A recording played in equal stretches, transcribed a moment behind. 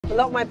A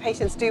lot of my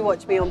patients do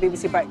watch me on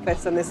BBC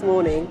Breakfast and This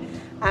Morning,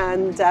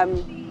 and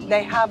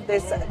they have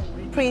this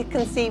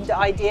preconceived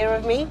idea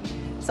of me.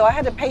 So I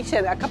had a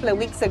patient a couple of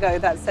weeks ago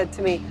that said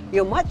to me,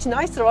 "You're much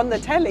nicer on the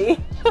telly."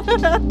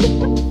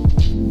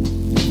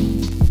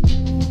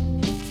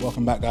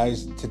 Welcome back,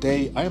 guys.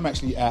 Today I am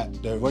actually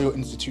at the Royal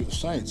Institute of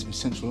Science in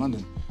central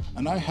London,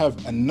 and I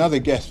have another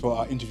guest for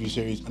our interview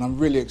series, and I'm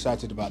really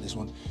excited about this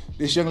one.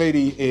 This young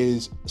lady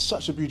is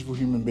such a beautiful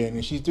human being,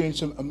 and she's doing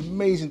some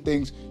amazing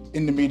things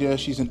in the media.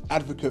 She's an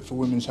advocate for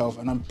women's health,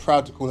 and I'm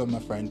proud to call her my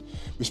friend.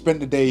 We spent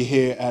the day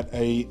here at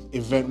an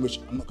event which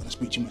I'm not going to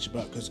speak too much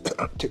about because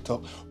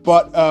TikTok,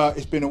 but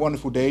it's been a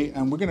wonderful day,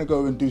 and we're going to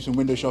go and do some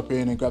window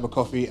shopping and grab a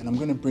coffee, and I'm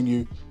going to bring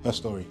you her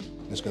story.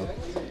 Let's go.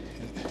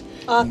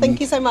 Thank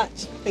you so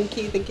much. Thank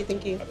you, thank you,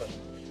 thank you.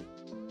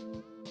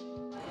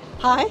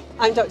 Hi,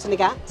 I'm Dr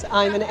Nighat.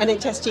 I'm an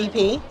NHS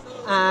GP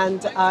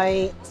and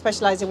I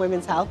specialise in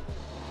women's health.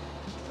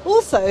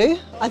 Also,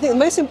 I think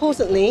most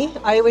importantly,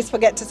 I always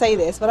forget to say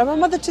this, but I'm a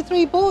mother to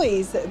 3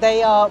 boys.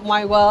 They are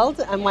my world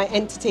and my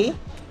entity,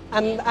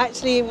 and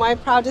actually my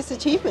proudest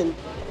achievement.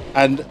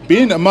 And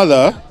being a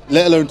mother,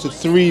 let alone to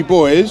 3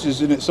 boys,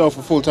 is in itself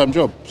a full-time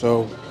job.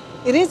 So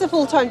it is a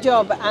full-time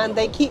job and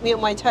they keep me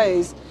on my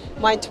toes.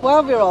 My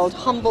 12-year-old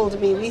humbled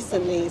me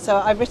recently, so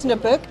I've written a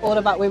book all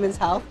about women's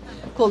health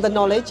called The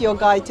Knowledge, Your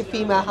Guide to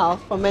Female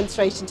Health from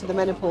Menstruation to the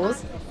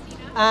Menopause.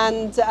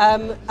 And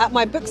at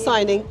my book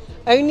signing,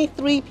 only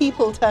 3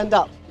 people turned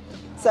up.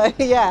 So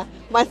yeah,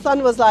 my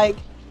son was like,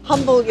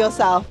 humble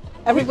yourself.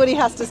 Everybody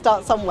has to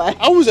start somewhere.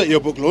 I was at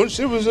your book launch.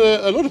 There was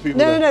a lot of people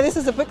there. No, this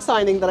is a book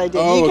signing that I did.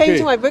 Oh, you came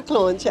to my book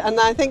launch, and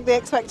I think the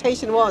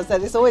expectation was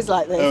that it's always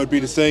like this. It would be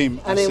the same.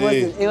 And it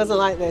wasn't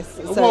like this.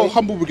 So, well,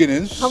 humble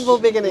beginnings. Humble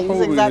beginnings,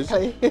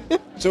 exactly.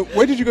 So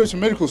where did you go to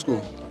medical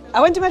school? I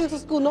went to medical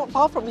school not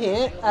far from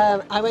here.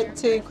 I went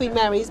to Queen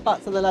Mary's,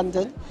 parts of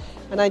London,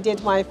 and I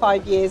did my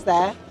 5 years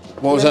there.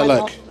 What was that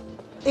like?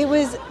 It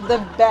was the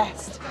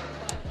best.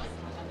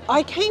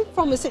 I came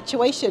from a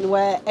situation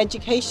where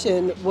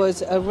education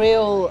was a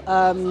real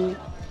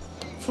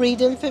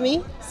freedom for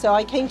me. So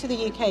I came to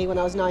the UK when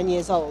I was 9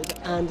 years old,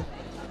 and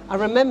I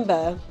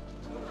remember,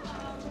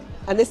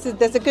 and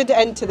there's a good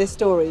end to this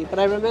story, but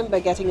I remember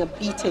getting a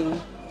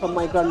beating from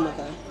my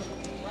grandmother.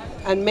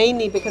 And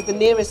mainly because the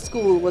nearest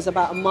school was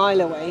about a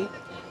mile away,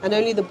 and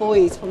only the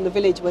boys from the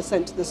village were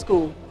sent to the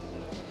school.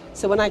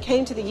 So when I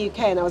came to the UK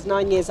and I was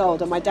 9 years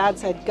old, and my dad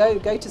said,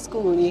 go to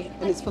school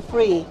and it's for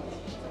free,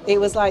 it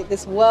was like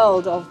this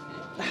world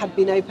had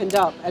been opened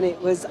up, and I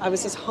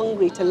was just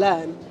hungry to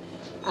learn,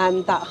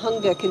 and that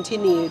hunger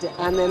continued,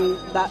 and then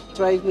that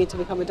drove me to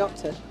become a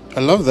doctor.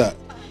 I love that.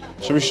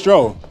 Shall we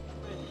stroll?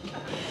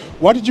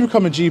 Why did you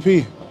become a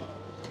GP?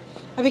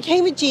 I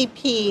became a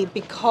GP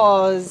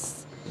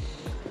because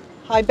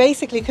I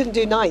basically couldn't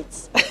do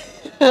nights.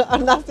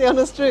 And that's the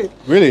honest truth.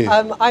 Really?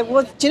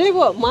 Do you know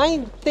what?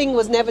 My thing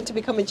was never to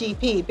become a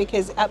GP,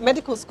 because at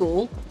medical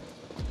school,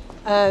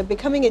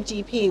 becoming a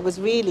GP was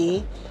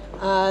really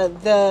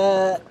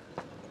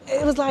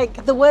it was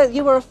like the word,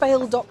 you were a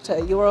failed doctor,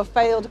 you were a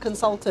failed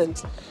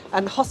consultant,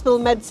 and hospital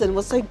medicine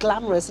was so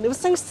glamorous and it was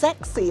so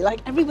sexy,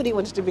 like everybody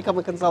wanted to become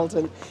a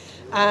consultant.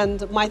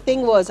 And my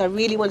thing was, I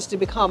really wanted to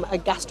become a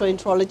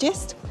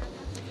gastroenterologist.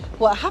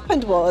 What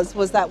happened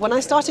was that when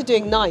I started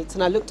doing nights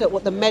and I looked at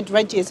what the med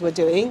reggies were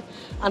doing,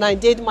 and I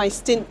did my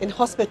stint in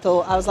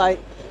hospital, I was like,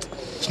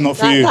 it's not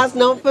for you. That's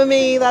not for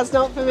me, that's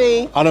not for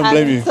me. I don't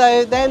blame you.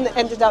 So then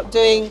ended up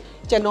doing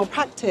general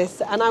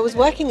practice, and I was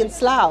working in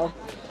Slough,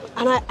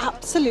 and I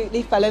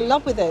absolutely fell in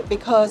love with it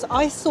because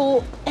I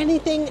saw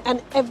anything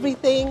and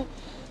everything.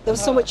 There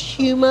was so much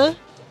humour,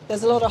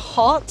 there's a lot of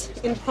heart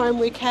in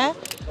primary care,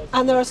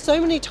 and there are so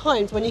many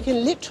times when you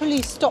can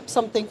literally stop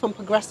something from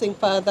progressing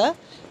further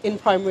in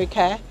primary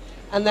care.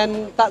 And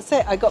then that's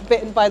it. I got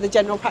bitten by the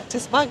general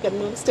practice bug and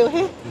I'm still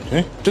here.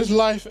 Okay. Does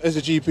life as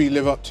a GP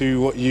live up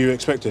to what you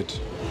expected?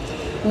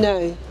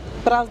 No,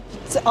 but I'll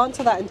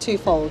answer that in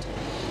twofold.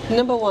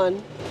 Number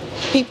one,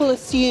 people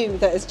assume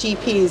that as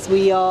GPs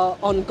we are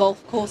on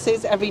golf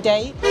courses every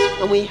day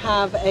and we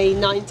have a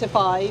 9 to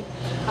 5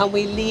 and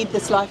we lead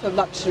this life of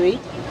luxury.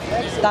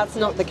 That's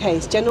not the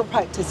case. General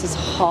practice is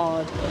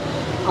hard.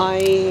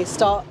 I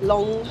start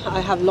long, I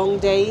have long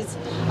days,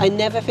 I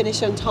never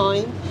finish on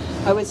time.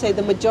 I would say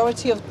the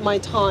majority of my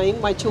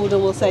time, my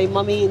children will say,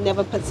 "Mummy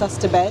never puts us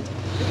to bed."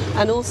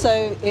 And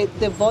also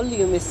the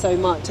volume is so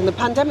much, and the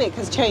pandemic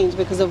has changed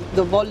because of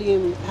the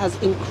volume has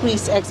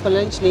increased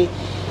exponentially.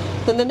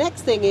 Then the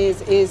next thing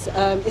is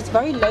it's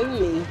very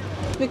lonely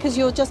because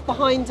you're just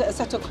behind a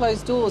set of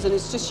closed doors and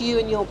it's just you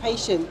and your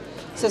patient.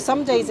 So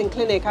some days in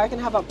clinic I can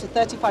have up to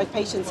 35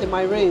 patients in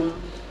my room,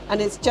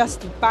 and it's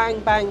just bang,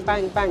 bang,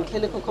 bang, bang,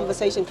 clinical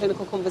conversation,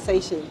 clinical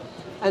conversation.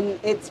 And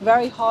it's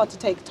very hard to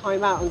take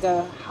time out and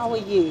go, how are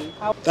you?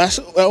 That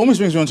almost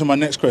brings me on to my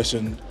next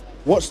question.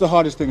 What's the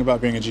hardest thing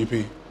about being a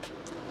GP?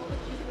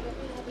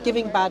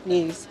 Giving bad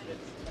news.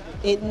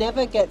 It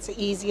never gets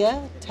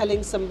easier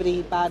telling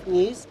somebody bad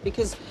news,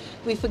 because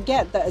we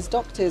forget that as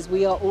doctors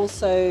we are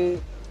also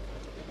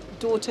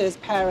daughters,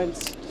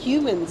 parents,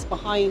 humans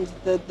behind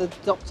the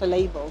doctor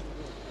label.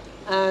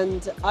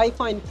 And I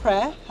find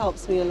prayer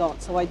helps me a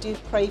lot. So I do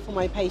pray for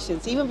my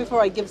patients, even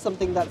before I give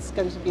something that's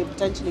going to be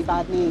potentially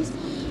bad news.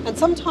 And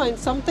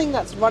sometimes something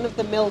that's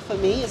run-of-the-mill for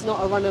me is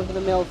not a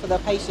run-of-the-mill for the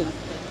patient.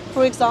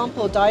 For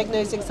example,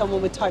 diagnosing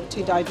someone with type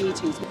 2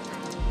 diabetes.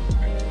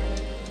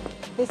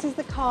 This is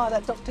the car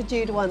that Dr.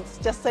 Jude wants,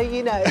 just so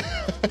you know.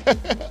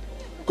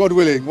 God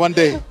willing, one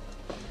day.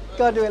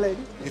 God willing.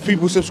 If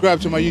people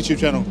subscribe to my YouTube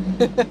channel.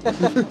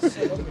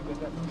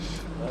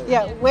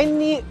 Yeah,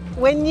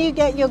 when you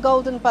get your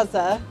golden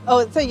buzzer,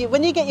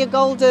 when you get your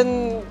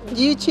golden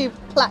YouTube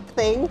plaque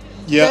thing,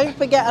 don't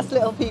forget us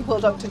little people,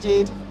 Dr.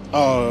 Jude.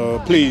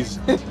 Oh, please.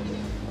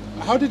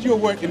 How did your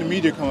work in the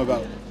media come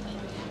about?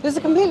 It was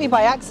completely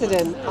by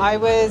accident. I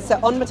was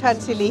on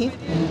maternity leave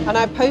and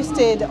I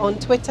posted on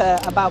Twitter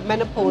about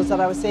menopause that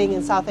I was seeing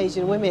in South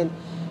Asian women.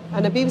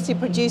 And a BBC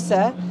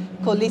producer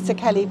called Lisa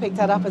Kelly picked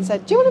that up and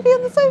said, "Do you want to be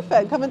on the sofa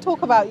and come and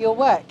talk about your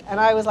work?" And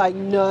I was like,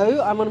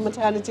 "No, I'm on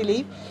maternity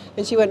leave."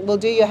 And she went, "We'll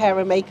do your hair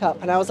and makeup."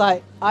 And I was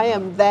like, "I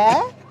am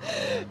there."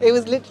 It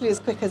was literally as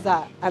quick as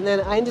that. And then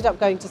I ended up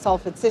going to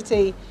Salford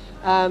City,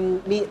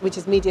 which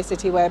is Media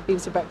City, where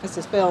BBC Breakfast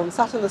is filmed,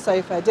 sat on the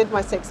sofa, did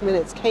my 6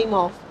 minutes, came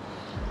off.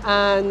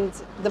 And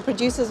the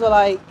producers were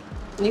like,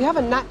 "You have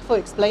a knack for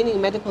explaining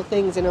medical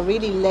things in a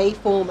really lay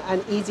form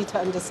and easy to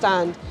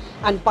understand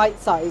and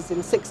bite-sized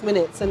in 6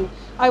 minutes." And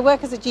I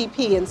work as a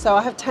GP, and so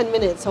I have 10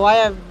 minutes, so I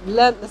have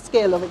learnt the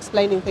skill of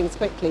explaining things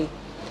quickly.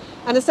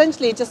 And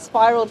essentially it just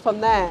spiraled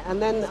from there.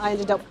 And then I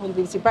ended up on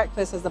BBC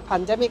Breakfast as the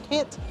pandemic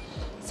hit.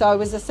 So I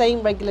was the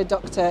same regular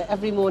doctor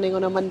every morning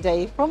on a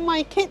Monday from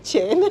my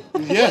kitchen.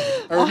 Yeah,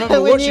 I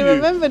remember when watching you. You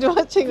remembered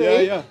watching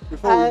me. Yeah.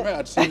 Before we met,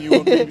 I'd seen you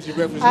on BBC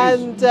Breakfast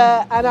News.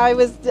 And I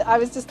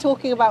was just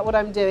talking about what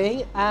I'm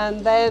doing.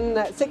 And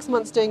then 6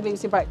 months doing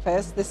BBC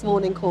Breakfast, This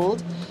Morning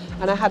called,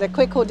 and I had a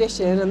quick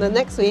audition. And the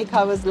next week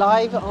I was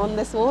live on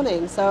This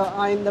Morning. So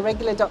I'm the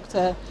regular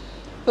doctor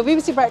for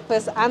BBC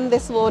Breakfast and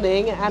This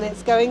Morning, and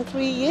it's going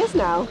 3 years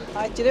now.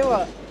 Do you know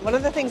what? One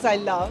of the things I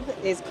love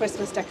is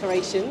Christmas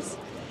decorations.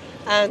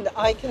 And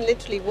I can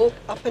literally walk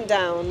up and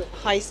down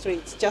high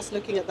streets just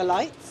looking at the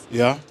lights.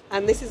 Yeah.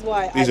 And this is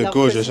why I love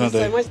gorgeous, Christmas aren't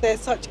they? so much. They're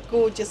such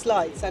gorgeous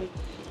lights, and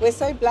we're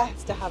so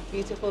blessed to have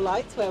beautiful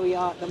lights where we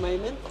are at the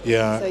moment.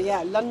 Yeah. So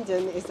yeah,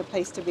 London is the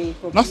place to be.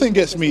 For nothing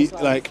gets me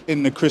Christmas like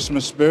in the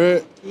Christmas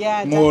spirit.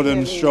 Yeah, more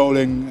than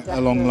strolling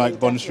along like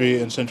Bond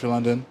Street in central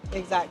London.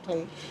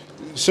 Exactly.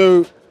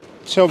 So,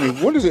 tell me,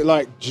 what is it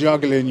like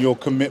juggling your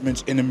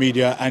commitments in the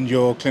media and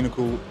your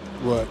clinical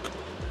work?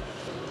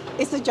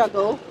 It's a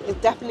juggle. It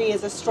definitely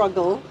is a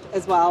struggle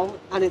as well,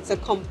 and it's a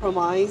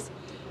compromise,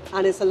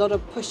 and it's a lot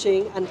of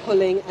pushing and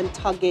pulling and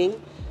tugging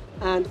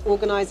and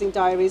organising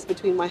diaries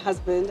between my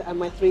husband and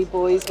my 3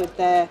 boys with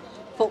their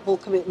football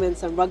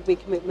commitments and rugby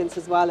commitments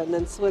as well, and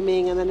then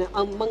swimming, and then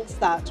amongst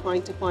that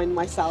trying to find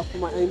myself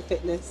and my own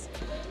fitness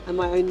and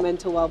my own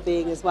mental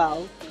well-being as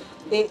well.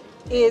 It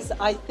is,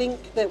 I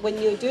think that when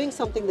you're doing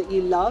something that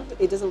you love,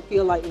 it doesn't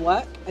feel like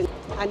work,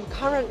 and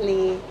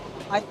currently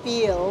I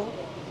feel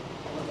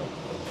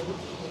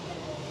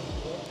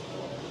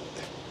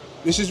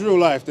this is real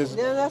life. There's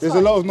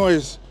a lot of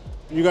noise.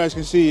 You guys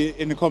can see it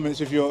in the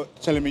comments if you're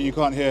telling me you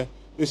can't hear.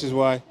 This is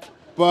why.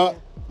 But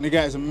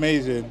Nighat is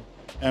amazing,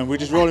 and we're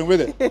just rolling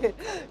with it.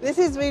 This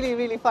is really,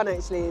 really fun,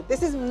 actually.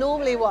 This is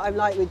normally what I'm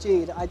like with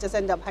Jude. I just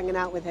end up hanging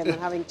out with him and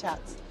having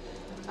chats,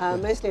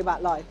 mostly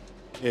about life.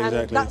 Yeah,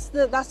 exactly.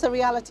 And that's the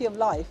reality of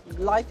life.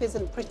 Life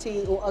isn't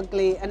pretty or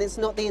ugly, and it's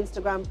not the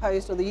Instagram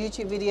post or the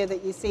YouTube video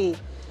that you see.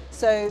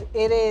 So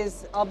it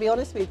is, I'll be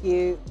honest with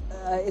you,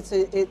 it's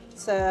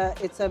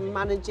a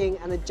managing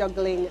and a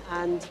juggling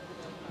and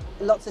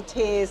lots of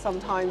tears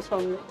sometimes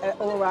from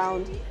all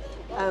around.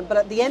 But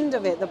at the end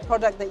of it, the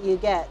product that you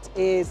get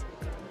is,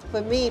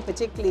 for me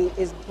particularly,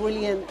 is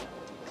brilliant,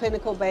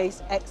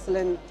 clinical-based,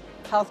 excellent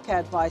healthcare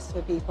advice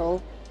for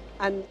people.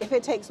 And if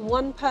it takes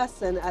one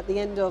person at the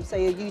end of,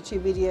 say, a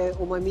YouTube video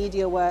or my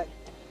media work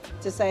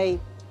to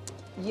say,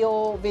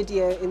 "Your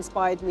video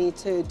inspired me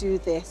to do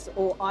this,"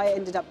 or "I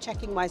ended up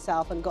checking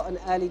myself and got an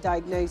early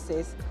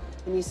diagnosis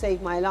and you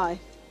saved my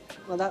life,"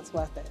 well, that's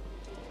worth it.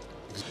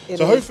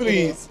 So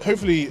hopefully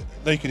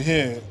they could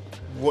hear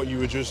what you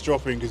were just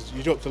dropping, because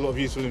you dropped a lot of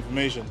useful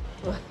information,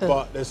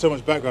 but there's so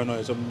much background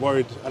noise. I'm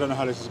worried. I don't know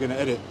how this is going to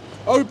edit.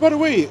 Oh, by the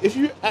way, if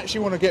you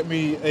actually want to get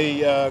me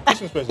a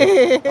Christmas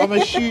present, I'm a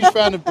huge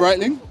fan of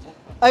Breitling.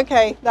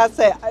 Okay, that's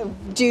it.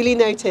 Duly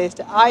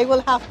noticed. I will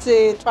have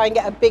to try and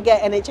get a bigger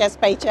NHS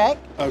paycheck.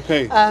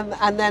 Okay.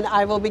 And then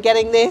I will be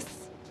getting this.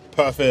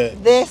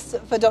 Perfect. This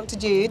for Dr.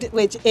 Jude,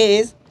 which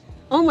is,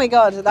 oh my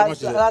God,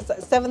 that's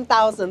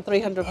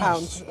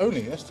 £7,300.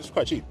 Only, that's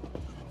quite cheap.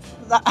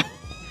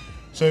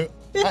 So,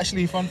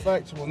 actually, fun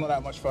fact, well, not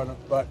that much fun,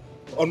 but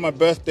on my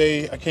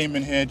birthday, I came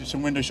in here, did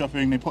some window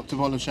shopping, they popped a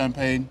bottle of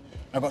champagne,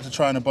 I got to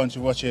try on a bunch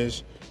of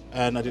watches,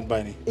 and I didn't buy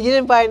any. You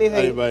didn't buy anything?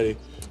 I didn't buy any.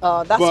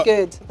 Oh, that's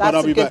good.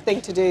 That's a good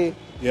thing to do.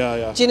 Yeah,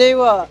 yeah. Do you know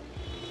what?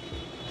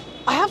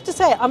 I have to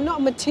say, I'm not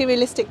a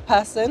materialistic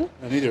person.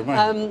 Neither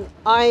am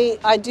I.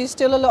 I do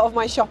still a lot of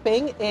my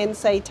shopping in,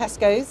 say,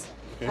 Tesco's,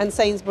 and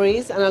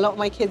Sainsbury's, and a lot of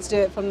my kids do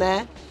it from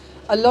there.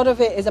 A lot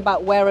of it is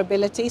about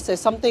wearability, so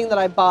something that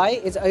I buy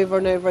is over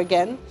and over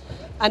again.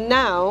 And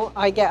now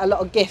I get a lot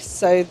of gifts.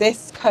 So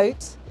this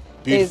coat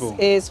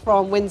is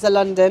from Windsor,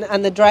 London,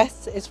 and the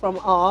dress is from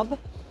Arb.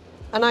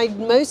 And I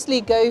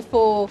mostly go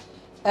for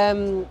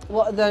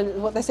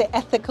what they say,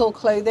 ethical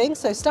clothing.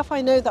 So stuff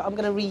I know that I'm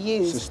going to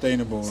reuse.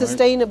 Sustainable.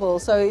 Sustainable.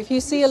 Right? So if you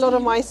see a lot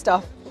of my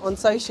stuff on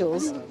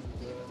socials,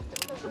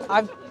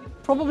 I've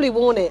probably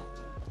worn it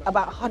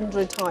about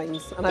 100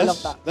 times, and I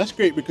love that. That's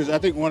great, because I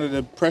think one of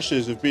the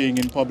pressures of being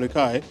in public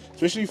eye,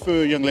 especially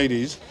for young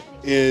ladies,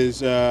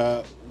 is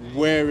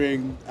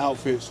wearing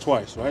outfits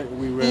twice, right?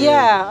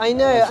 Yeah, I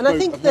know. And I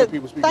think that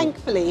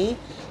thankfully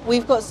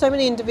we've got so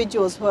many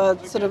individuals who are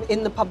sort of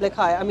in the public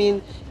eye. I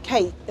mean,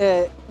 Kate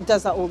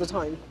does that all the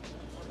time.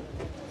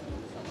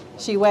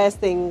 She wears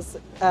things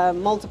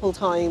multiple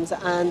times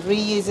and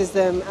reuses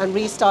them and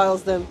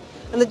restyles them.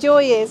 And the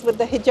joy is, with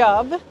the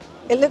hijab,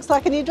 it looks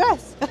like a new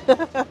dress.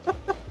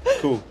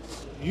 Cool.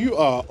 You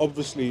are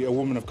obviously a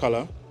woman of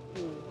colour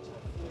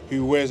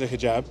who wears a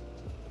hijab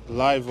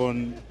live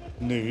on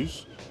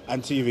news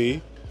and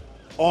TV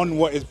on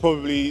what is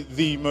probably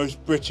the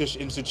most British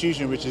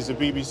institution, which is the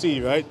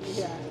BBC, right?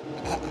 Yeah.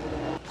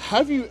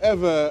 Have you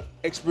ever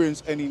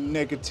experienced any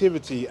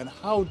negativity, and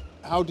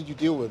how did you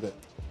deal with it?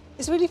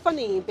 It's really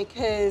funny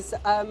because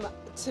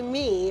to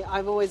me,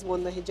 I've always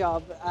worn the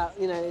hijab,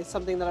 you know,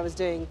 something that I was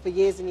doing for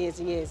years and years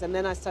and years. And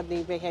then I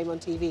suddenly became on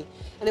TV.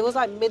 And it was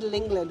like Middle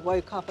England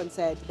woke up and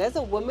said, there's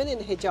a woman in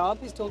hijab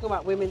who's talking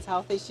about women's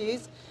health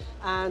issues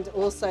and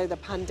also the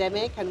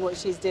pandemic and what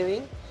she's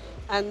doing.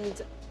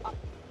 And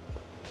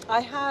I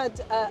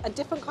had a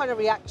different kind of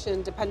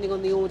reaction depending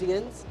on the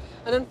audience.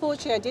 And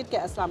unfortunately, I did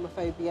get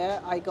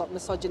Islamophobia. I got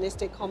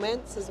misogynistic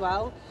comments as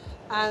well.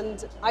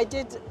 And I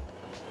did,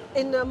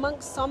 in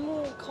amongst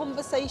some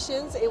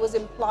conversations, it was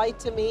implied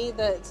to me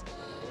that,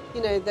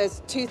 you know,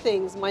 there's two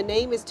things. My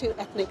name is too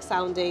ethnic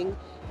sounding.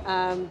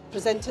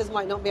 Presenters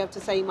might not be able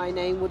to say my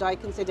name. Would I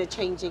consider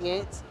changing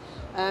it?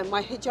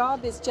 My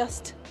hijab is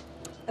just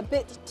a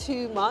bit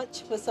too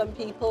much for some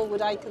people.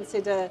 Would I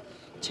consider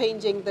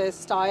changing the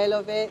style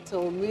of it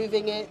or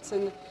moving it?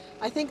 And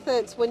I think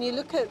that when you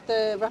look at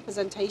the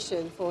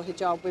representation for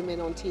hijab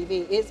women on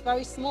TV, it's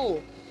very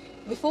small.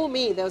 Before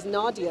me, there was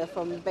Nadia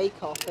from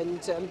Bake Off,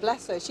 and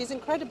bless her, she's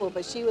incredible,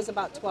 but she was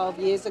about 12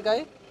 years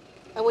ago.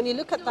 And when you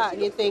look at that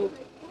and you think,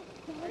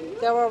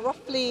 there are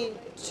roughly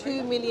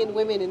 2 million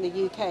women in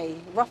the UK,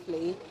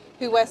 roughly,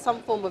 who wear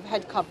some form of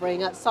head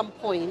covering at some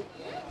point,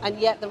 and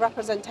yet the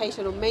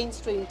representation on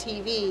mainstream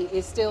TV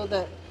is still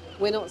that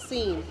we're not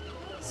seen.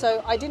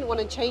 So I didn't want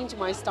to change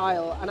my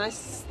style, and I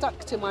stuck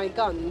to my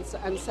guns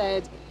and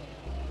said,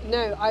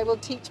 no, I will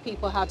teach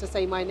people how to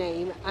say my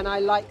name, and I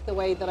like the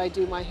way that I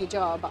do my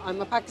hijab.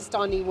 I'm a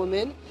Pakistani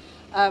woman.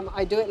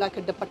 I do it like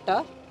a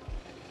dupatta,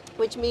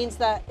 which means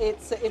that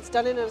it's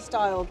done in a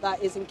style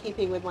that is in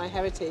keeping with my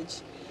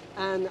heritage.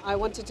 And I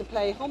wanted to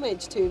pay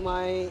homage to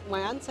my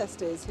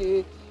ancestors,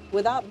 who,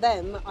 without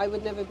them, I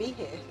would never be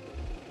here.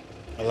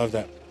 I love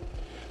that.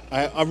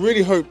 I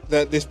really hope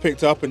that this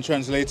picked up and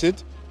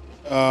translated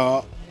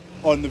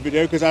on the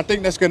video, because I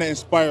think that's going to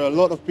inspire a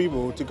lot of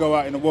people to go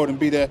out in the world and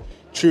be their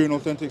true and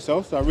authentic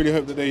self. So I really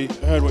hope that they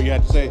heard what you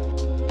had to say.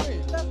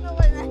 That's not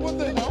what they What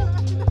the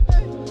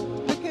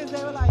hell? Because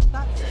they were like,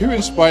 that's Who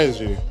inspires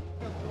you?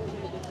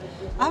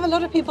 I have a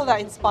lot of people that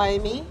inspire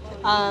me.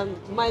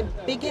 My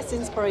biggest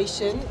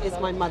inspiration is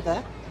my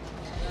mother,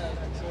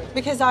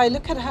 because I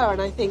look at her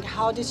and I think,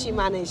 how did she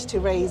manage to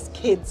raise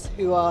kids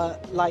who are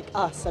like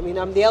us? I mean,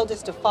 I'm the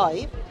eldest of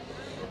 5.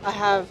 I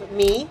have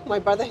me, my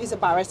brother who's a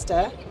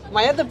barrister,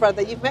 my other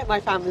brother, you've met my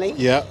family.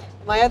 Yeah.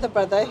 My other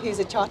brother who's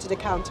a chartered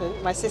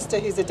accountant, my sister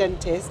who's a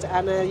dentist,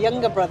 and a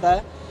younger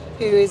brother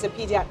who is a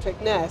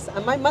pediatric nurse.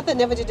 And my mother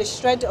never did a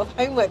shred of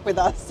homework with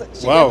us.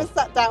 She never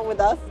sat down with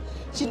us.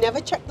 She never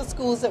checked the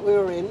schools that we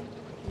were in,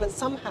 but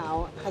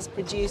somehow has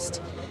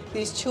produced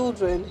these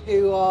children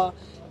who are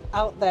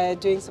out there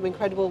doing some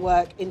incredible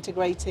work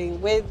integrating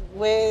with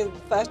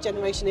first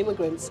generation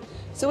immigrants.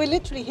 So we're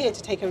literally here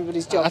to take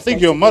everybody's jobs. I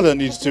think your mother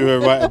needs to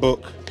write a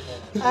book.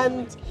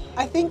 And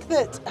I think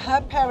that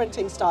her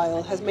parenting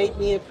style has made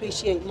me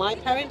appreciate my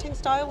parenting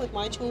style with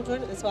my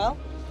children as well.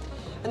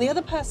 And the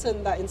other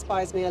person that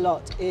inspires me a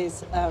lot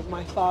is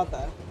my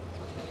father.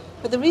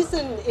 But the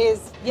reason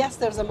is, yes,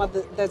 there's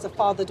a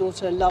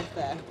father-daughter love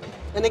there.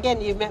 And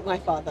again, you've met my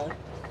father.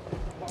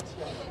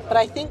 But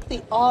I think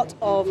the art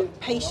of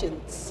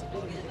patience,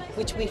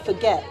 which we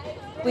forget.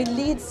 We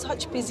lead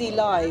such busy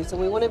lives,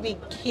 and we want to be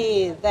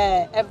here,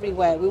 there,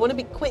 everywhere. We want to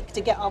be quick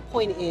to get our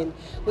point in.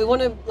 We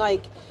want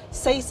to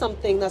say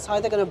something that's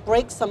either going to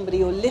break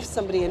somebody or lift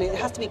somebody, and it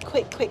has to be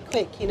quick, quick,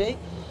 quick, you know?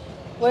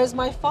 Whereas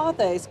my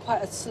father is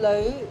quite a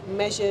slow,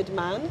 measured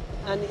man,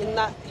 and in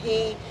that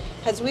he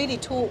has really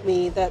taught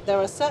me that there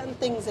are certain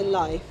things in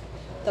life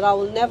that I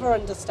will never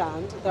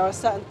understand. There are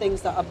certain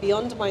things that are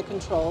beyond my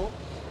control.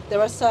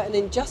 There are certain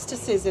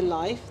injustices in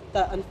life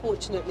that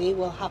unfortunately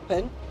will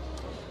happen.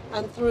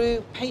 And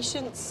through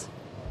patience,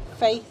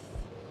 faith,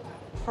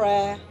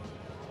 prayer,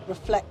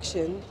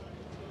 reflection,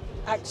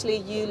 actually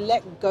you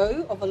let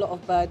go of a lot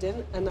of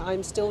burden, and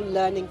I'm still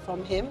learning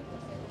from him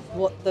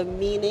what the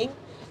meaning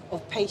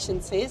of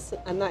patience is,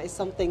 and that is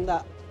something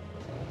that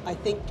I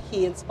think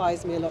he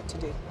inspires me a lot to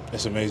do.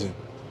 That's amazing.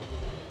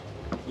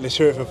 Let's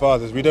hear it for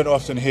fathers. We don't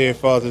often hear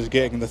fathers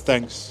getting the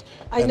thanks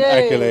and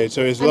accolades,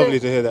 so it's lovely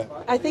to hear that.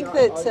 I think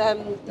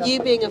that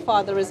you being a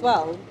father as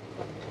well,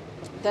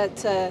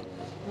 that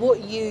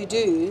what you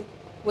do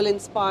will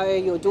inspire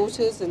your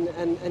daughters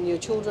and your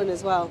children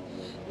as well.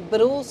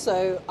 But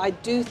also, I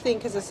do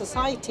think as a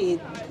society,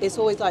 it's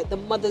always like the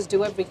mothers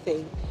do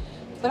everything.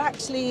 But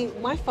actually,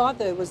 my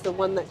father was the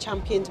one that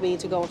championed me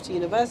to go off to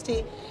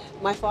university.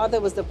 My father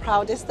was the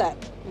proudest that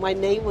my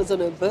name was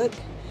on a book.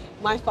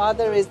 My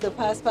father is the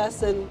first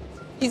person,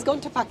 he's gone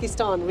to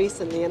Pakistan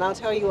recently, and I'll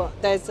tell you what,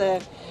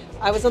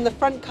 I was on the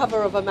front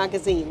cover of a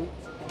magazine,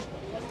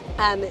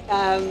 and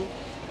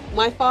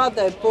my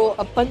father brought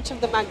a bunch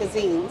of the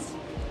magazines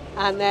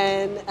and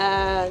then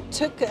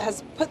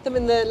has put them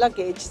in the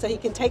luggage so he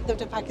can take them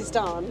to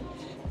Pakistan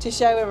to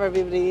show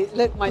everybody,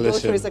 look, my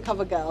daughter is a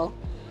cover girl.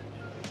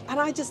 And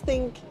I just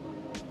think,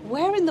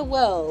 where in the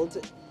world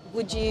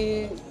would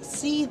you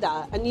see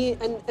that?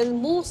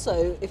 And more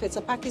so if it's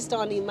a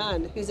Pakistani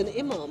man who's an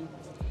imam.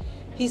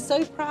 He's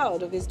so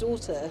proud of his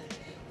daughter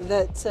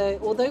that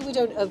although we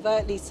don't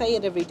overtly say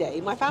it every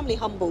day, my family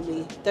humble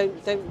me. Don't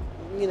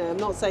you know? I'm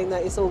not saying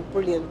that it's all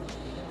brilliant.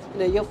 You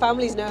know, your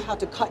families know how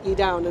to cut you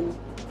down and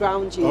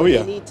ground you. Oh when yeah,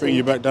 you need to. bring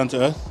you back down to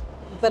earth.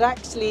 But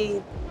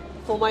actually,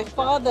 for my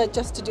father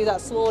just to do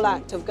that small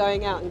act of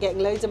going out and getting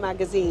loads of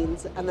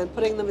magazines and then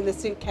putting them in the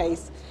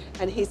suitcase,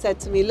 and he said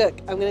to me, look,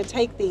 I'm going to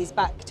take these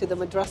back to the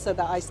madrasa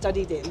that I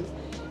studied in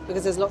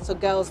because there's lots of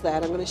girls there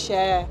and I'm going to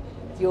share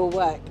your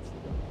work.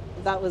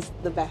 That was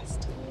the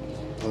best.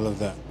 I love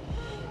that.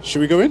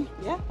 Should we go in?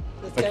 Yeah,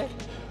 let's go.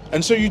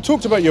 And so you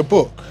talked about your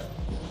book.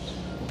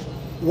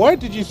 Why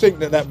did you think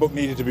that book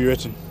needed to be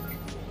written?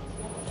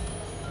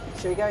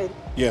 Should we go in?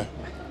 Yeah.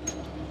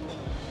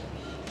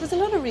 There's a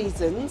lot of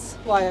reasons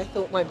why I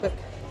thought my book...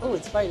 Oh,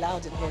 it's very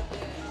loud in here.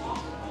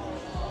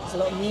 There's a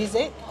lot of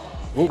music.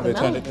 Oh, they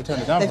turned it down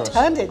for us. They've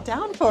turned it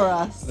down for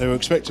us. They were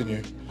expecting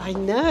you. I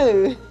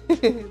know.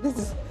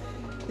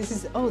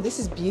 This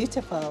is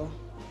beautiful.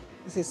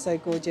 This is so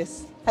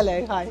gorgeous.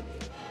 Hello, hi.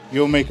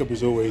 Your makeup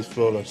is always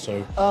flawless,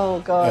 so... Oh,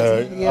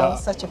 God, you're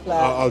such a flirt.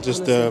 I'll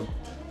just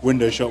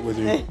window shop with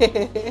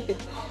you.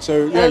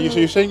 So, yeah,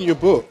 you're saying your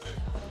book.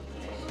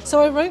 So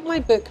I wrote my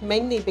book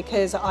mainly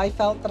because I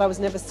felt that I was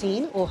never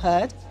seen or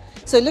heard.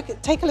 So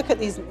take a look at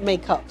these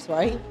makeups,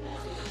 right?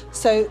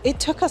 So it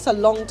took us a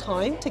long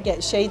time to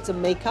get shades of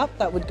makeup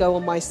that would go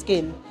on my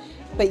skin.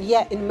 But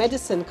yet in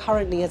medicine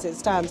currently as it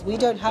stands, we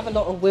don't have a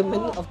lot of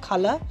women of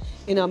colour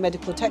in our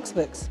medical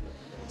textbooks.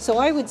 So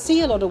I would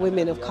see a lot of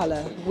women of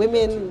colour.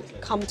 Women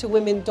come to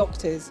women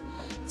doctors.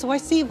 So I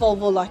see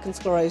vulval lichen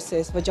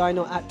sclerosis,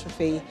 vaginal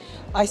atrophy.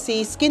 I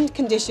see skin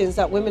conditions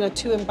that women are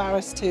too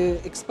embarrassed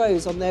to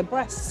expose on their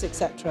breasts,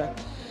 etc.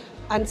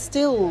 And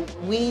still,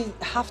 we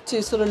have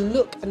to sort of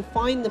look and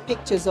find the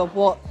pictures of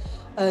what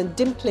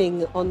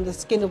dimpling on the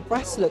skin of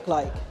breasts look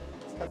like.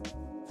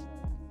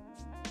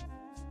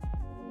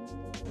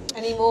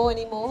 Any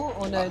more,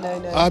 or no?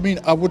 I mean,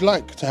 I would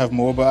like to have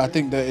more, but I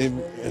think that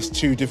it's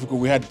too difficult.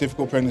 We had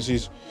difficult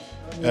pregnancies,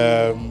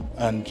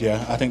 and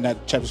yeah, I think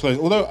that chapter's closed.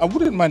 Although I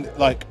wouldn't mind,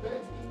 like,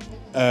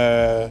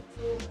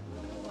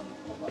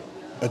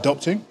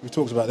 adopting. We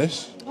talked about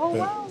this. Oh,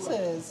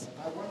 wowzers.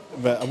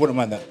 But I wouldn't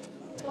mind that.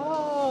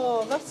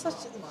 Oh, that's such...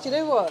 Do you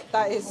know what?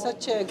 That is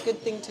such a good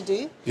thing to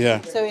do.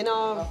 Yeah. So in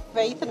our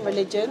faith and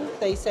religion,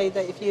 they say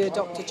that if you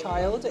adopt a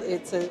child,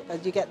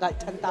 you get like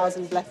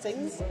 10,000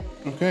 blessings.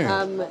 Okay.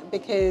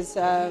 Because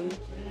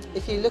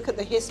if you look at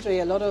the history,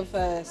 a lot of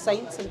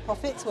saints and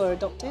prophets were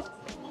adopted.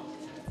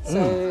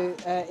 So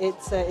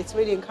it's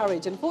really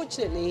encouraged.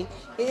 Unfortunately,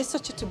 it is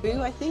such a taboo,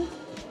 I think.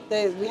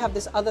 We have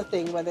this other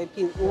thing where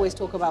people always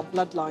talk about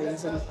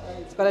bloodlines, and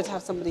it's better to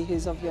have somebody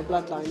who's of your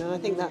bloodline, and I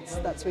think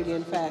that's really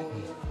unfair.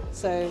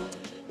 So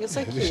you're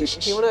so cute.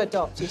 If you want to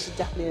adopt, you should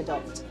definitely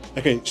adopt.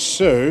 Okay,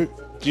 so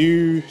do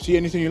you see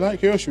anything you like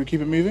here, or should we keep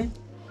it moving?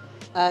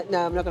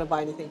 No, I'm not going to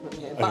buy anything from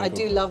here, but I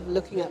do love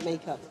looking at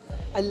makeup.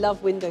 I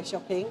love window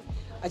shopping.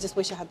 I just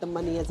wish I had the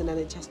money as an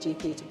NHS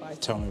GP to buy.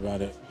 Tell me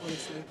about it.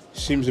 Honestly.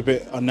 Seems a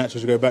bit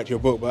unnatural to go back to your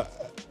book,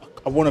 but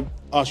I want to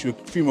ask you a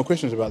few more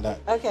questions about that.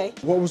 Okay.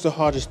 What was the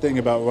hardest thing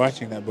about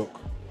writing that book?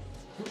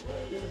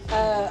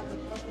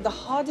 The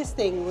hardest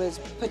thing was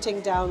putting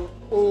down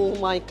all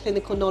my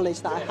clinical knowledge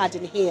that I had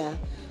in here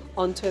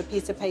onto a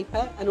piece of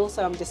paper, and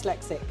also I'm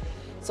dyslexic.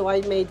 So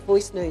I made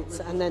voice notes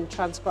and then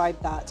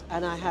transcribed that,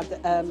 and I had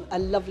a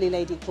lovely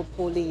lady called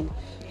Pauline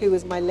who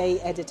was my lay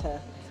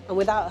editor, and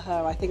without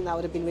her I think that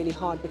would have been really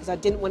hard because I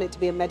didn't want it to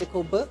be a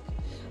medical book.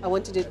 I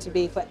wanted it to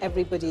be for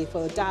everybody,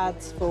 for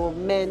dads, for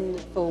men,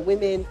 for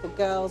women, for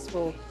girls,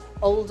 for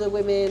older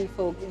women,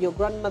 for your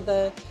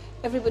grandmother,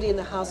 everybody in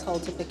the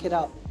household to pick it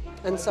up.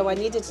 And so I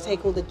needed to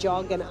take all the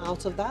jargon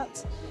out of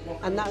that,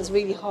 and that was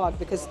really hard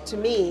because to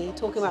me,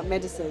 talking about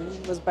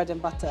medicine was bread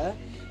and butter,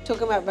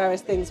 talking about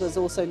various things was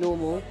also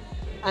normal,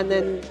 And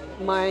then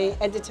my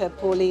editor,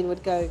 Pauline,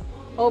 would go,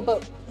 oh,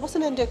 but what's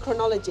an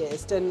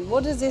endocrinologist and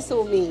what does this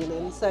all mean?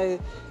 And so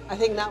I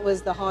think that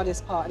was the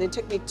hardest part. And it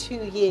took me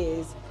 2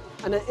 years.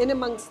 And in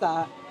amongst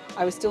that,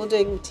 I was still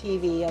doing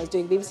TV, I was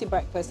doing BBC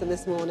Breakfast in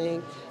this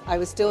morning, I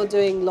was still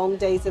doing long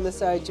days in the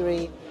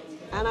surgery,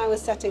 and I was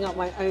setting up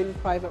my own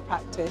private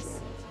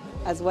practice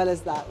as well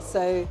as that.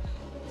 So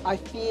I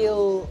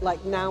feel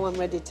like now I'm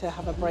ready to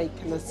have a break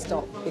and a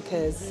stop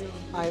because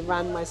I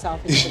ran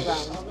myself into the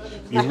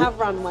ground. I have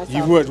run myself.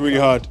 You've worked really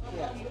hard.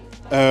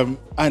 Yeah.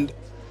 And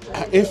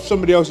if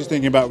somebody else is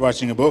thinking about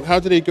writing a book, how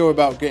do they go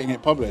about getting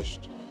it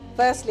published?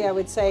 Firstly, I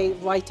would say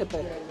write a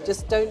book.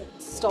 Just don't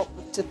stop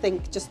to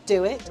think, just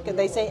do it. Because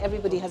they say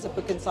everybody has a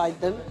book inside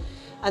them.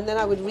 And then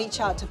I would reach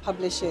out to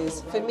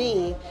publishers. For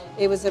me,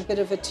 it was a bit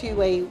of a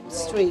two-way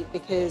street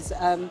because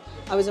I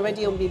was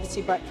already on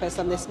BBC Breakfast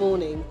on This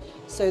Morning.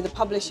 So the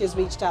publishers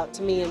reached out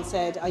to me and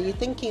said, are you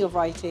thinking of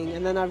writing?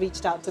 And then I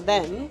reached out to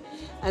them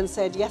and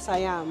said, yes, I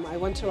am. I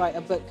want to write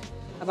a book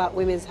about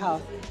women's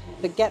health.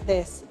 But get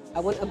this,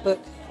 I want a book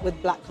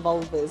with black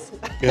vulvas.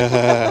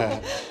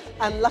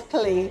 And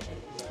luckily,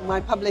 my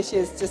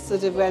publishers just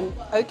sort of went,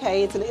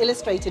 okay, it's an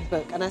illustrated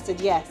book. And I said,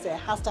 yes, it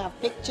has to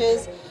have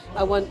pictures.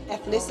 I want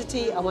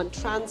ethnicity, I want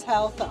trans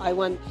health, I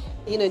want,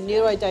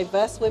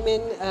 neurodiverse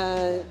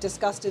women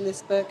discussed in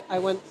this book. I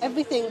want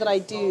everything that I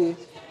do,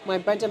 my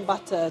bread and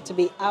butter, to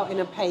be out in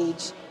a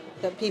page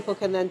that people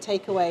can then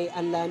take away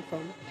and learn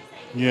from.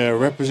 Yeah,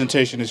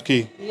 representation is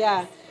key.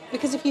 Yeah,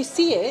 because if you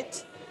see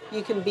it,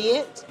 you can be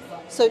it.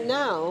 So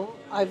now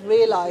I've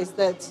realized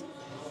that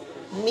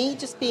me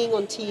just being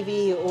on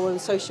TV or on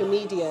social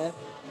media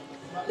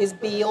is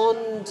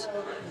beyond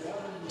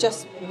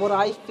just what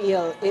I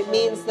feel. It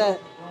means that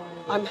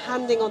I'm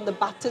handing on the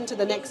baton to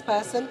the next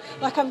person.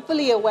 Like, I'm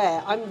fully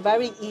aware, I'm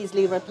very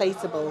easily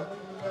replaceable.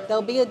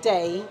 There'll be a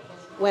day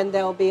when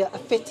there'll be a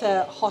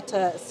fitter,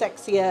 hotter,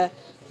 sexier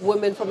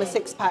woman from a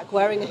six-pack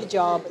wearing a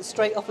hijab,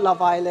 straight off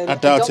Love Island, I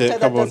doubt a doctor it.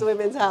 that does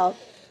women's health.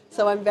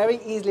 So I'm very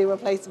easily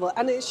replaceable,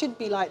 and it should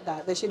be like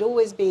that. There should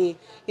always be,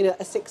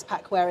 a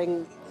six-pack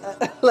wearing,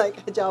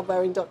 hijab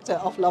wearing doctor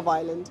off Love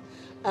Island,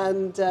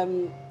 and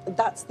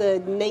that's the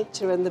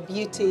nature and the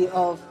beauty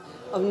of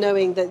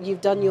knowing that you've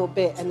done your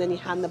bit and then you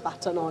hand the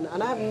baton on.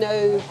 And I have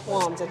no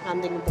qualms in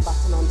handing the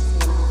baton on to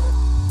someone else.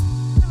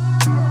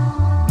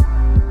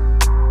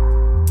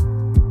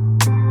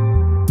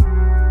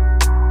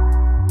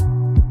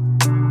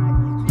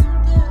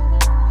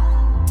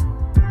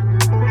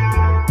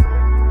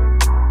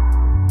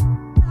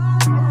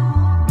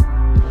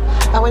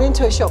 I went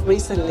into a shop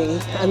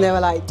recently and they were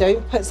like,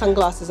 don't put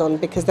sunglasses on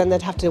because then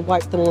they'd have to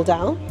wipe them all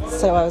down.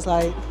 So I was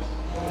like...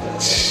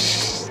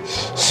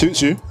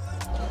 Suits you?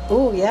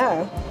 Oh,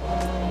 yeah.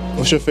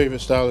 What's your favourite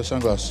style of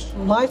sunglasses?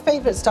 My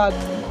favourite style,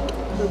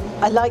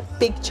 I like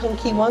big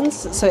chunky ones,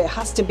 so it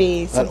has to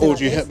be something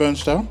Audrey like Hepburn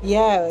style?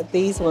 Yeah,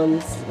 these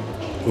ones.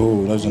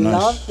 Oh, those are nice.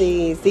 Love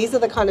these. These are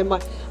the kind of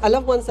I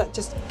love ones that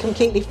just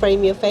completely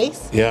frame your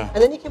face. Yeah.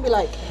 And then you can be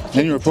like...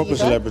 Then you're a proper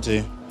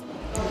celebrity.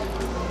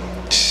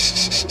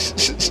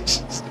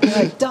 You're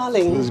like,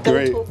 darling, don't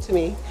great. talk to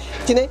me.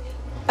 Do you know?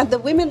 And the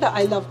women that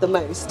I love the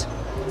most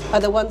are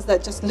the ones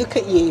that just look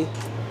at you,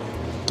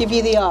 give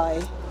you the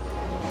eye.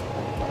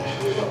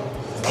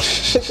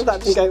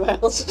 That didn't go well.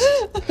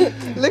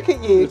 Look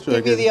at you,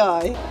 give you the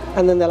eye,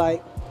 and then they're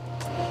like,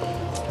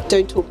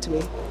 don't talk to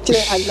me. Do you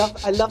know,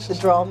 I love the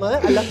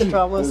drama. I love the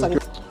drama of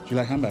sunglasses. Do you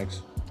like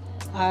handbags?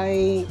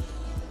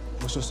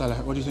 What's your style?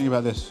 What do you think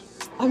about this?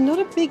 I'm not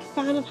a big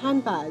fan of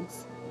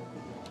handbags.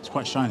 It's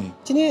quite shiny.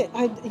 Do you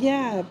know,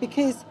 yeah,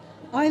 because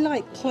I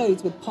like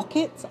clothes with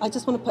pockets. I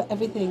just want to put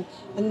everything,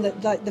 and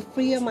the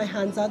freer my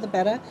hands are, the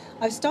better.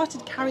 I've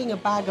started carrying a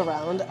bag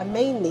around, and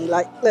mainly,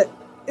 look,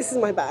 this is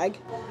my bag,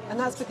 and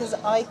that's because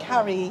I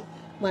carry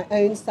my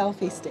own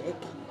selfie stick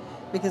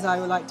because I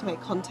would like to make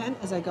content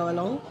as I go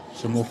along.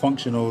 So more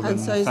functional than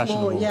fashionable. And so it's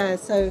more, yeah,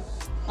 so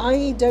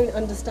I don't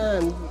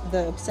understand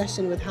the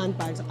obsession with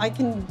handbags. I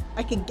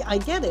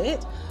get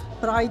it,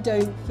 but I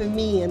don't, for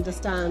me,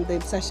 understand the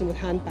obsession with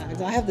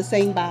handbags. I have the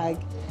same bag,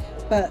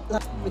 but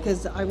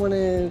because I want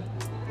to,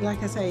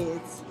 like I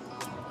say,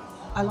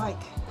 I like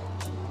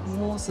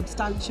more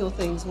substantial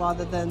things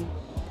rather than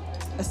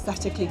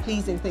aesthetically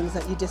pleasing things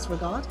that you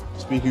disregard.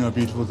 Speaking of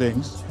beautiful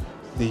things,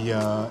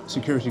 the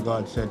security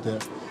guard said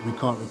that we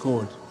can't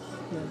record.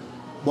 No.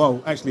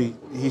 Well, actually,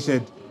 he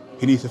said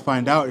he needs to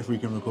find out if we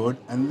can record.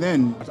 And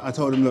then I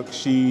told him, look,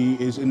 she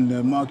is in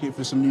the market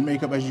for some new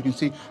makeup. As you can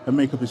see, her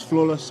makeup is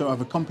flawless, so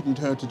I've accompanied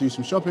her to do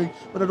some shopping.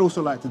 But I'd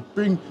also like to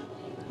bring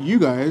you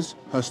guys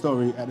her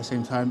story at the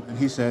same time. And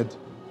he said,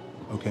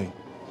 okay.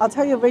 I'll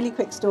tell you a really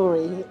quick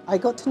story. I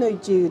got to know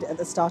Jude at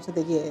the start of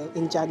the year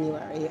in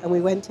January, and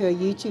we went to a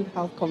YouTube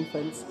health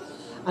conference,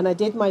 and I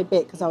did my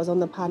bit because I was on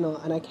the panel,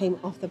 and I came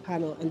off the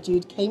panel, and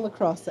Jude came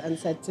across and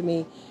said to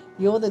me,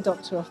 you're the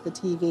doctor off the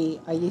TV.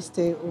 I used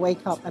to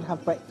wake up and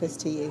have breakfast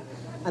to you.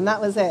 And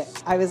that was it.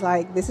 I was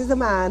like, this is a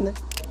man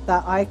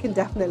that I can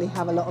definitely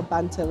have a lot of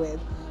banter with,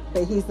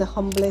 but he's the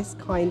humblest,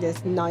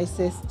 kindest,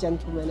 nicest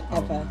gentleman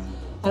ever.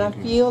 And I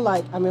feel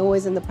like I'm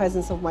always in the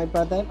presence of my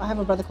brother. I have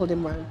a brother called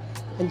Imran,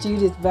 and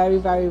Jude is very,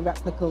 very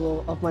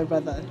replicable of my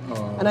brother.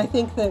 And I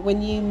think that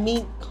when you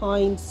meet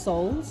kind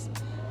souls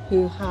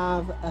who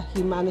have a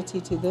humanity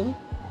to them,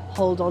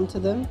 hold on to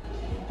them,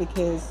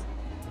 because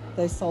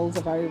those souls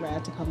are very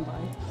rare to come by.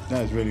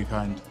 That is really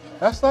kind.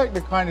 That's like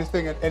the kindest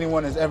thing that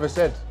anyone has ever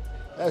said.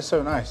 That's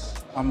so nice.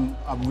 I'm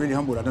really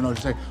humbled. I don't know what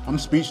to say. I'm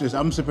speechless.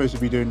 I'm supposed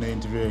to be doing the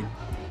interviewing,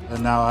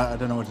 and now I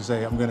don't know what to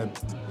say. I'm gonna.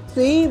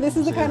 See, this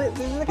is the kind of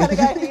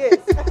guy he is.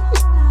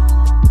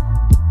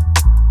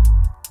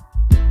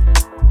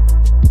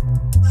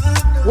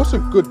 What's a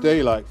good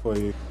day like for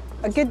you?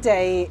 A good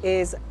day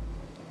is,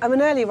 I'm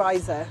an early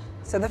riser.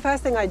 So the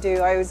first thing I do,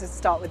 I always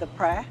start with a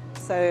prayer.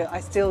 So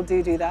I still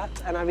do that,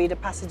 and I read a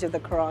passage of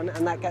the Quran,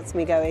 and that gets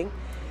me going.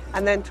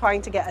 And then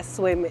trying to get a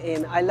swim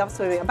in. I love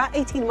swimming. About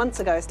 18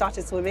 months ago, I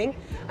started swimming,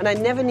 and I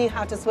never knew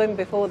how to swim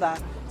before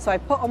that. So I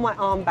put on my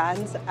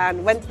armbands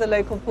and went to the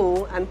local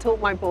pool and taught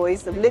my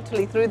boys, and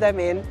literally threw them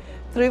in,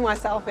 threw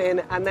myself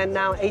in, and then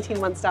now 18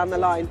 months down the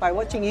line, by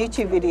watching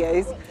YouTube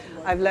videos,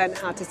 I've learned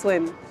how to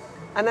swim.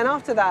 And then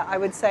after that, I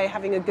would say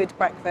having a good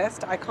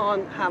breakfast. I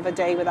can't have a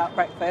day without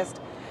breakfast.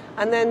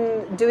 And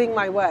then doing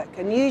my work.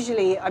 And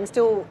usually I'm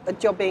still a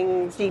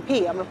jobbing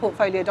GP, I'm a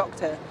portfolio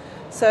doctor.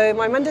 So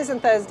my Mondays and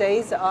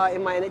Thursdays are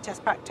in my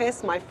NHS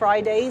practice, my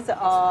Fridays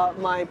are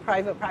my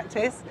private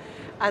practice,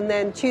 and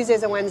then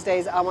Tuesdays and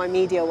Wednesdays are my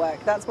media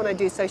work. That's when I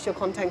do social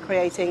content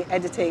creating,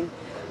 editing.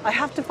 I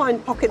have to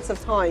find pockets of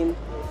time,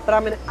 but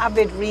I'm an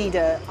avid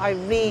reader. I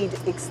read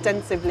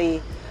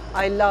extensively.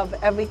 I love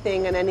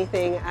everything and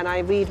anything, and I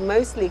read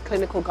mostly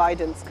clinical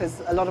guidance because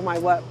a lot of my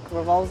work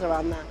revolves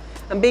around that.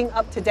 And being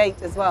up to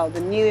date as well,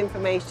 the new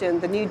information,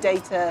 the new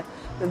data,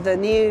 the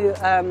new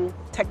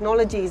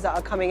technologies that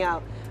are coming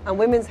out. And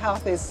women's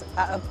health is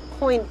at a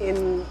point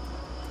in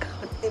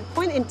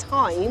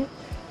time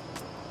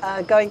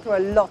going through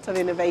a lot of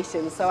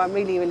innovation. So I'm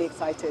really, really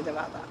excited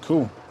about that.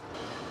 Cool.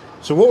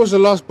 So what was the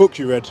last book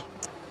you read?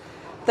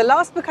 The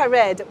last book I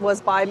read was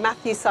by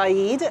Matthew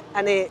Said,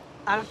 and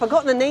I've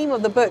forgotten the name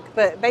of the book,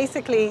 but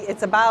basically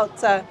it's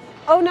about, I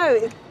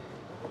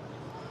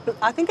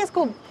think it's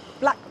called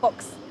Black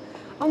Box.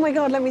 Oh my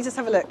God, let me just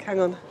have a look, hang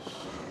on.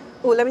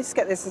 Oh, let me just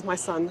get this as my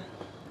son.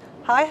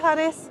 Hi,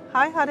 Haris.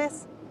 Hi,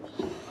 Haris.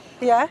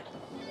 Yeah?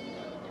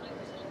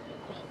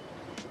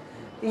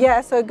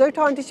 Yeah, so go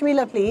to Auntie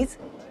Shamila, please.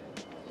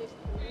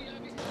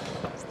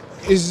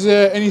 Is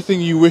there anything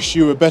you wish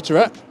you were better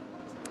at?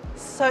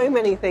 So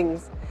many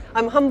things.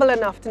 I'm humble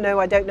enough to know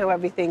I don't know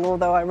everything,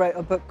 although I wrote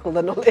a book called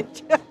The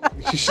Knowledge.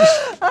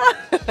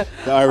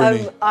 The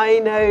irony. I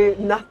know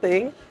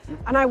nothing,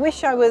 and I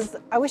wish I was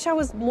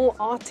more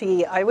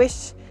arty. I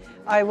wish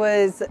I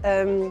was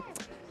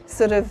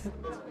sort of,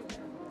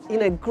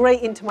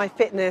 great into my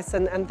fitness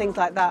and things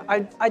like that.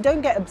 I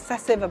don't get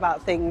obsessive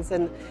about things,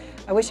 and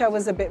I wish I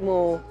was a bit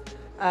more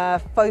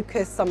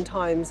focused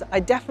sometimes. I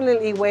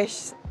definitely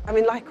wish. I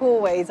mean, like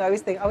always, I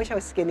always think, I wish I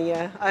was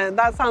skinnier.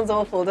 That sounds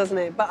awful, doesn't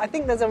it? But I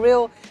think there's a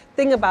real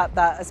thing about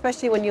that,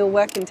 especially when you're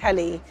working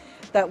telly,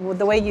 that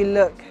the way you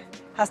look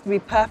has to be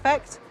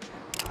perfect.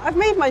 I've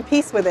made my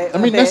peace with it. I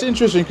mean, that's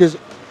interesting because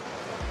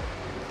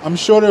I'm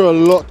sure there are a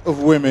lot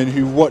of women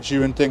who watch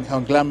you and think how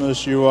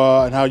glamorous you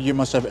are and how you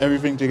must have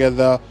everything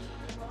together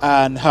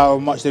and how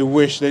much they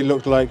wish they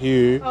looked like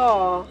you.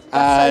 Oh,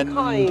 that's so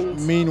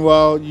kind.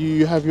 Meanwhile,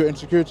 you have your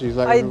insecurities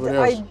like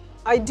everybody else.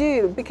 I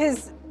do,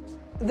 because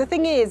the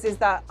thing is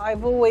that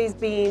I've always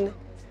been,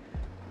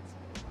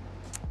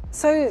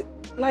 so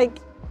like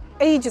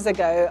ages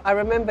ago, I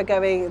remember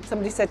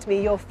somebody said to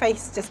me, your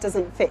face just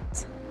doesn't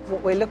fit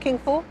what we're looking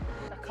for.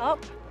 Back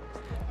up.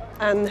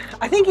 And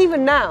I think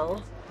even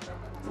now,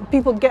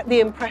 people get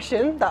the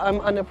impression that I'm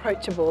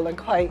unapproachable and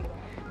quite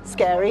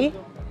scary.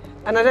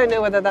 And I don't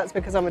know whether that's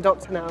because I'm a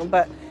doctor now,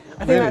 but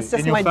I think that's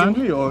just in your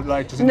family or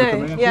like just in the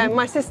community? Yeah,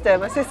 my sister.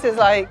 My sister's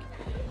like,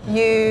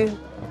 you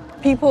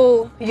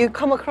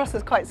come across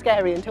as quite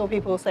scary until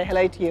people say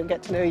hello to you and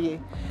get to know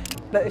you.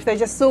 But if they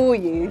just saw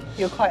you,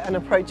 you're quite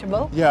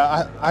unapproachable.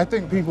 Yeah, I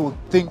think people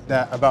think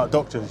that about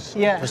doctors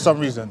for some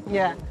reason.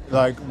 Yeah.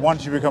 Like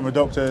once you become a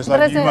doctor, it's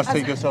like you must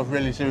take yourself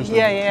really seriously.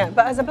 Yeah.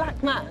 But as a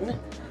black man,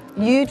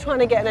 you trying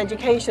to get an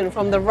education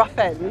from the rough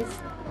ends,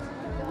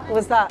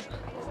 that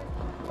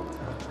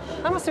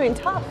must have been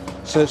tough.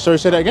 So, sorry,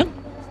 say that again?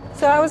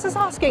 So I was just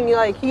asking,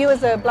 like, you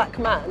as a black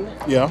man,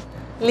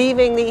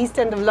 leaving the East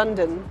End of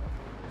London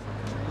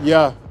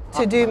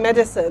to do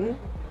medicine,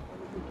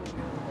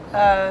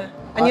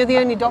 and you're the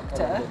only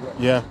doctor.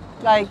 Yeah.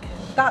 Like,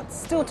 that's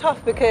still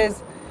tough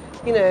because,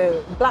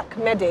 black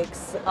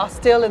medics are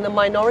still in the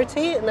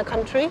minority in the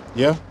country.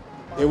 Yeah,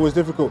 it was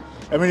difficult.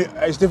 I mean,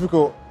 it's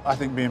difficult, I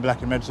think, being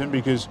black in medicine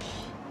because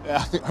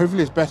I think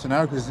hopefully it's better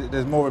now because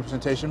there's more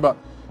representation, but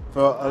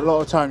for a lot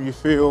of time you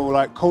feel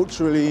like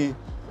culturally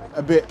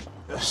a bit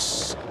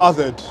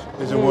othered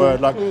is a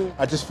word. Like,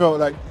 I just felt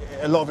like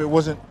a lot of it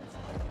wasn't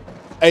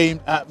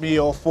aimed at me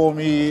or for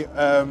me.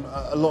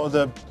 A lot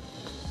of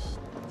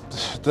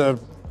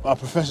our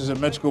professors at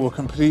med school were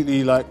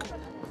completely like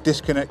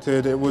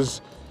disconnected. It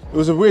was It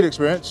was a weird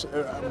experience,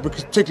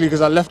 particularly because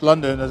I left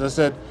London, as I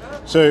said,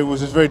 so it was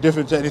just very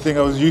different to anything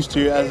I was used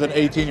to as an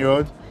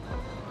 18-year-old.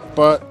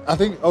 But I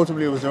think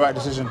ultimately it was the right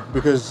decision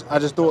because I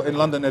just thought in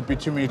London there'd be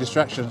too many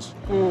distractions.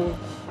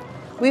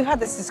 We've had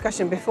this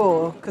discussion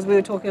before because we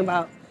were talking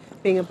about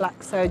being a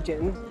black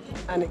surgeon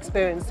and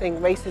experiencing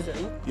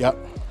racism. Yep.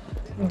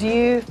 Do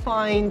you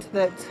find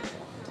that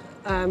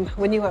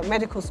when you were at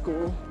medical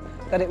school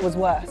that it was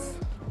worse?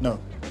 No.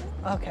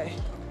 Okay.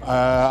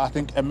 I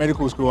think at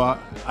medical school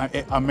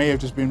I may have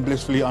just been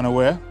blissfully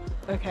unaware.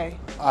 Okay.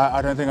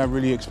 I don't think I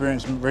really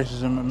experienced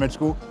racism at med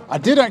school. I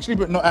did actually,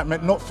 but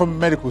not from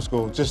medical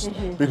school, just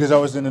because I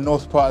was in the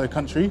north part of the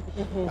country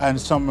and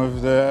some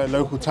of the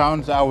local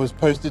towns that I was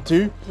posted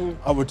to,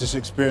 I would just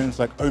experience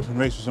like open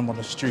racism on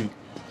the street.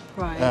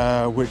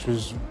 Right. Which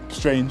was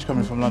strange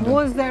coming from London.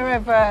 Was there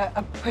ever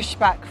a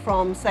pushback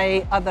from,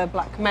 say, other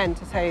black men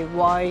to say,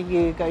 why are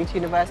you going to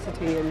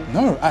university? And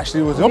no,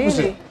 actually it was the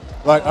opposite.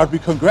 Like, I'd be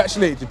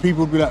congratulated.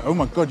 People would be like, oh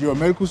my God, you're a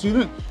medical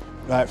student?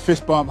 Like,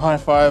 fist bump, high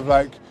five,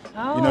 like,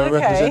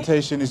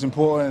 representation is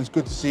important. It's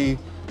good to see,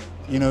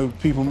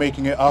 people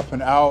making it up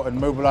and out and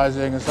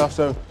mobilizing and stuff.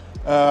 So,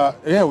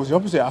 it was the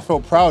opposite. I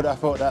felt proud. I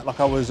felt that like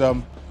I was,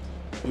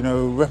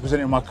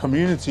 representing my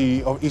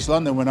community of East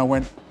London when I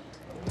went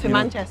to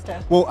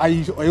Manchester. Well,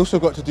 I also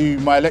got to do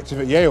my elective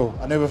at Yale.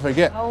 I never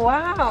forget. Oh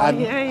wow!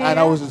 And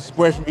I was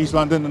away from East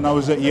London, and I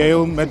was at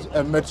Yale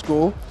med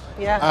school.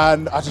 Yeah.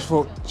 And I just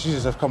thought,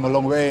 Jesus, I've come a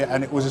long way,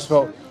 and it was just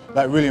felt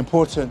like really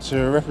important to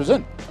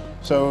represent.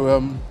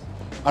 So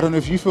I don't know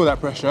if you feel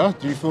that pressure.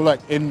 Do you feel like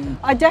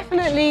I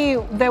definitely,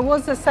 there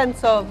was a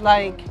sense of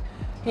like,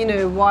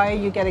 why are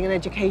you getting an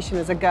education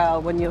as a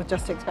girl when you're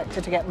just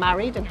expected to get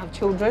married and have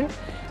children?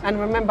 And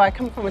remember, I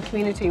come from a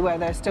community where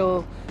there's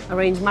still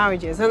arranged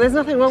marriages. And there's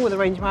nothing wrong with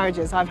arranged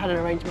marriages. I've had an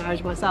arranged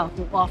marriage myself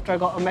after I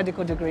got a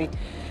medical degree.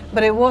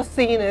 But it was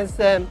seen as,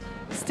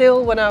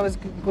 still when I was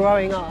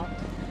growing up,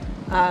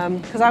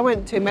 because I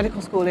went to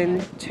medical school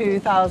in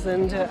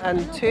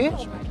 2002,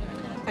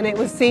 and it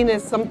was seen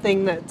as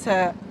something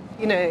that,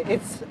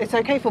 it's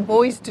okay for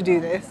boys to do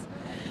this,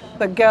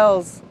 but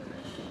girls,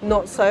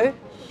 not so.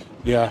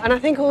 Yeah. And I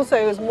think also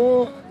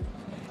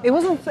it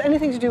wasn't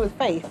anything to do with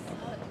faith.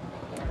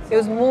 It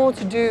was more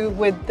to do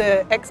with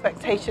the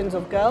expectations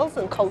of girls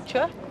and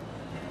culture,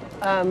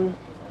 and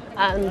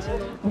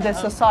the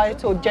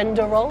societal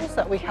gender roles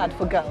that we had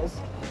for girls.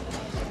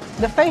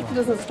 The faith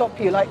doesn't stop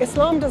you, like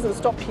Islam doesn't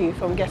stop you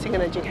from getting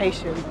an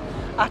education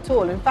at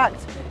all. In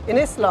fact, in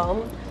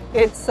Islam,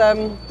 it's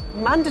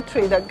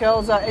mandatory that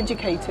girls are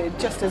educated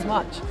just as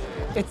much.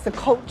 It's the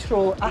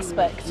cultural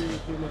aspect,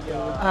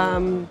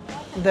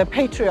 the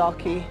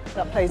patriarchy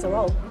that plays a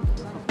role.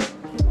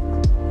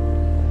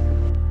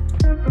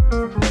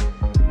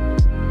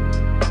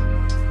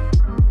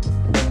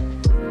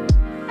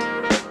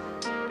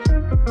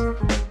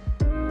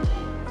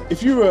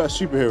 If you were a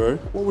superhero,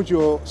 what would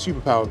your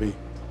superpower be?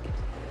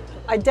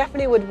 I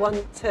definitely would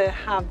want to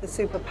have the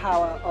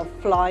superpower of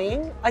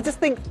flying. I just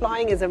think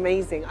flying is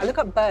amazing. I look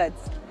at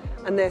birds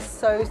and they're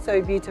so,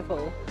 so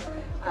beautiful.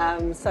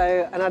 And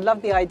I'd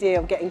love the idea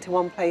of getting to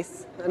one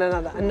place and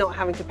another and not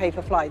having to pay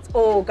for flights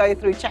or go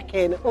through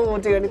check-in or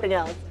do anything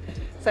else.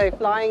 So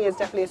flying is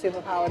definitely a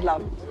superpower I'd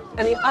love.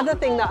 And the other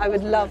thing that I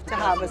would love to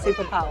have a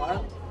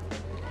superpower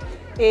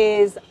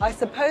is, I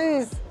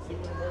suppose,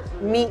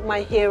 meet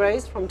my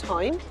heroes from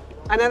time.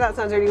 I know that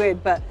sounds really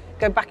weird, but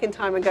go back in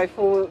time and go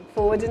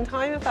forward in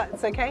time, if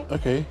that's okay.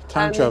 Okay,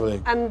 time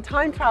traveling. And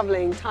time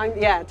traveling.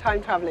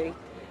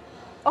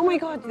 Oh my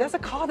God, there's a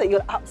car that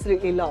you'll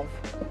absolutely love.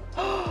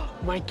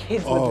 My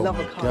kids would love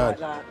a car like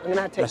that. I'm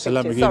gonna have to take pictures. That's a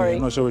Lamborghini. Sorry.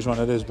 I'm not sure which one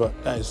it is,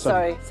 but that is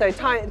something. Sorry.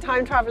 So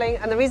time traveling,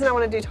 and the reason I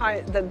want to do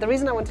the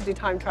reason I want to do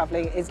time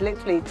traveling is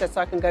literally just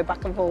so I can go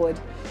back and forward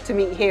to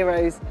meet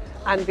heroes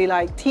and be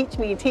like, teach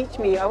me.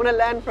 I want to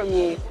learn from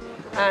you,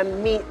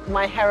 and meet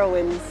my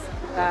heroines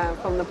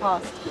from the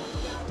past.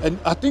 And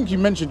I think you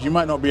mentioned, you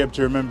might not be able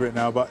to remember it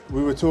now, but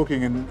we were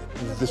talking and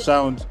the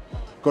sound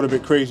got a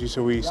bit crazy,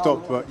 so we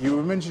stopped. But you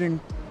were mentioning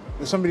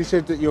that somebody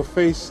said that your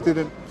face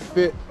didn't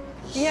fit.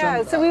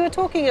 Yeah, so we were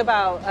talking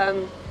about,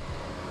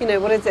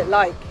 what is it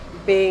like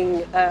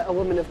being a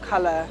woman of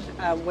colour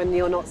when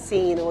you're not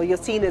seen, or you're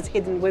seen as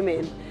hidden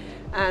women.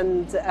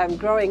 And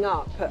growing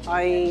up,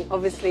 I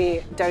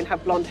obviously don't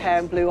have blonde hair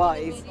and blue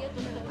eyes.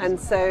 And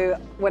so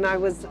when I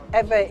was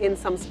ever in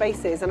some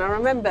spaces, and I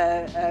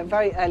remember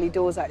very early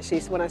doors actually,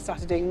 so when I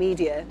started doing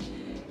media,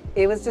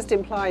 it was just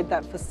implied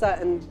that for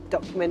certain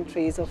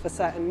documentaries or for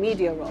certain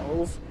media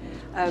roles,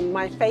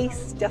 my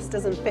face just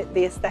doesn't fit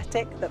the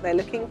aesthetic that they're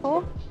looking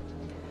for.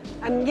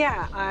 And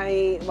yeah,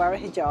 I wear a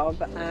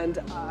hijab and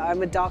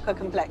I'm a darker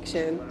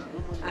complexion,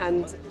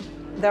 and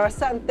there are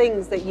certain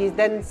things that you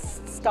then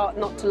start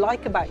not to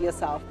like about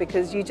yourself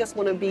because you just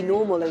want to be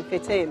normal and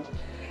fit in.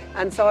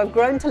 And so I've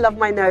grown to love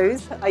my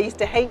nose. I used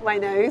to hate my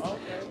nose.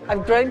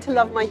 I've grown to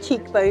love my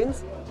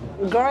cheekbones.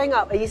 Growing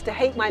up, I used to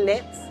hate my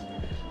lips.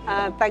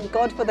 Thank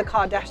God for the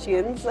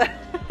Kardashians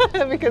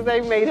because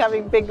they made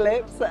having big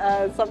lips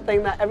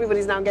something that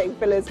everybody's now getting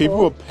fillers People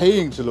for. are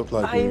paying to look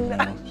like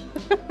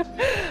you.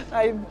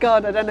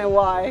 God, I don't know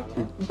why.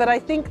 But I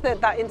think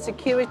that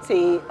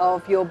insecurity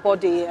of your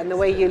body and the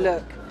way you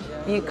look,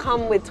 you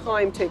come with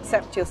time to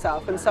accept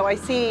yourself. And so I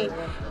see,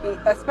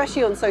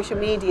 especially on social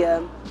media,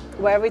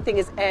 where everything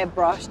is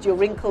airbrushed, your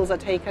wrinkles are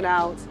taken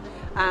out,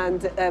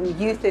 and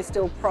youth is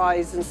still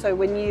prized. And so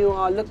when you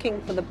are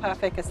looking for the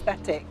perfect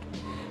aesthetic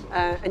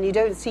and you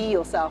don't see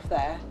yourself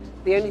there,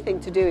 the only thing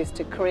to do is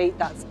to create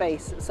that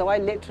space. So I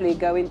literally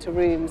go into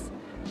rooms,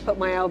 put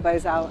my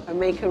elbows out and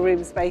make a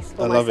room space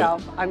for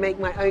myself. I make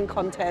my own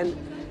content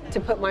to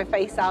put my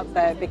face out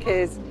there,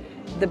 because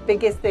the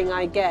biggest thing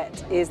I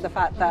get is the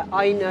fact that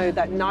I know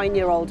that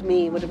 9-year-old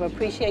me would have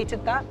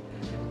appreciated that.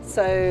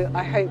 So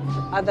I hope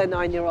other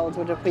 9-year-olds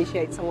would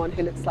appreciate someone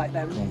who looks like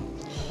them.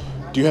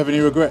 Do you have any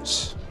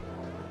regrets?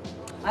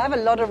 I have a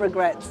lot of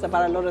regrets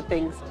about a lot of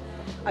things.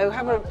 I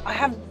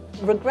have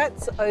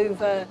regrets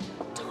over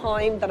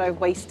time that I've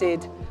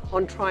wasted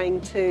on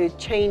trying to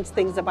change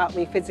things about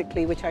me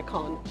physically, which I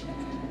can't.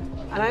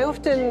 And I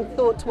often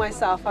thought to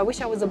myself, I wish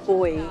I was a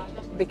boy,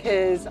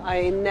 because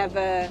I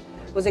never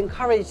was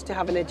encouraged to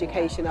have an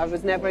education. I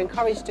was never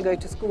encouraged to go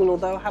to school,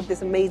 although I have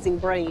this amazing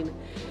brain.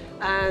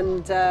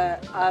 And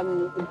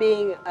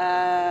being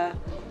a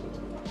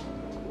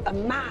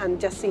man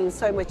just seems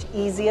so much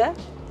easier.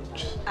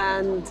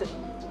 And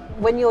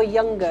when you're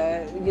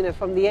younger, you know,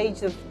 from the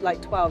age of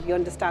like 12, you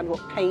understand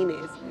what pain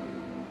is.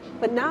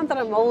 But now that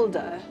I'm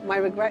older, my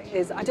regret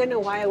is I don't know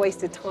why I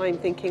wasted time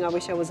thinking I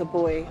wish I was a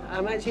boy.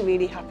 I'm actually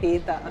really happy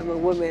that I'm a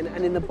woman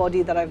and in the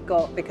body that I've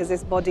got, because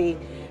this body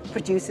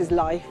produces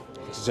life.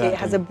 Exactly. It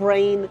has a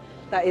brain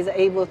that is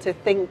able to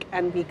think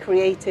and be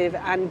creative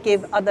and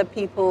give other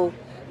people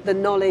the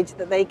knowledge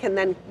that they can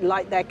then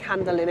light their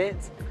candle in it.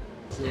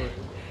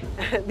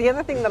 Sure. The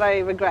other thing that I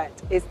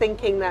regret is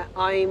thinking that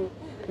I'm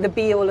the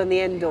be-all and the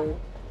end-all.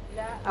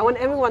 I want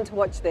everyone to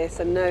watch this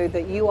and know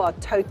that you are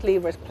totally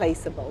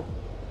replaceable.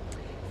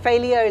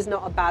 Failure is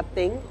not a bad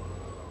thing.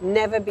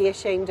 Never be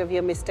ashamed of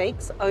your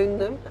mistakes. Own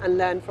them and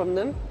learn from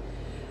them.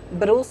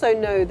 But also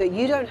know that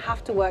you don't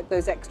have to work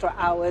those extra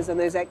hours and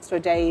those extra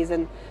days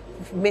and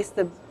miss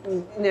the,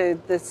 you know,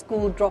 the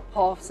school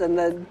drop-offs and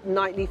the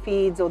nightly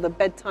feeds or the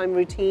bedtime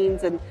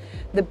routines and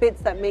the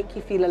bits that make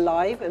you feel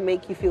alive and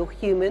make you feel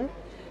human.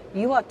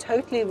 You are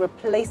totally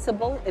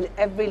replaceable in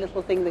every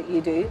little thing that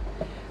you do.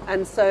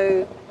 And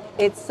so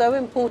it's so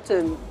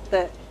important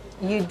that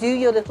you do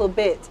your little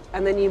bit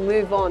and then you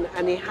move on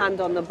and you hand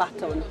on the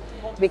baton,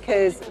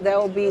 because there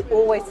will be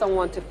always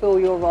someone to fill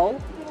your role.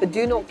 But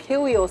do not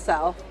kill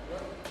yourself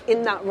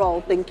in that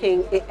role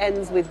thinking it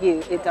ends with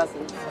you. It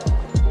doesn't.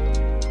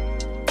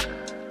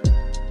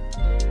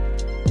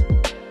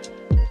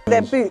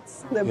 They're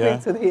boots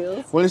with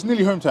heels. Well, it's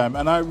nearly home time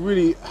and I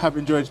really have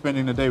enjoyed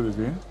spending the day with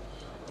you.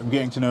 I'm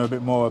getting to know a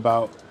bit more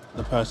about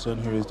the person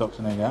who is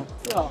Dr. Nighat.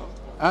 Oh.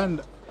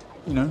 And,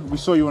 you know, we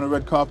saw you on a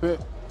red carpet.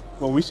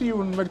 Well, we see you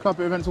on red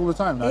carpet events all the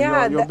time. Now.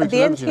 Yeah, you're a big the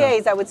celebrity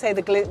NTAs, I would say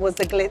was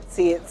the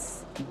glitzy.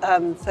 It's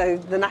so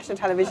the National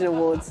Television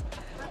Awards.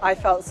 I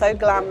felt so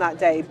glam that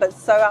day, but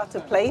so out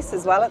of place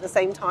as well at the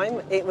same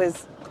time. It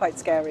was quite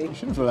scary. You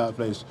shouldn't feel out of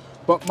place.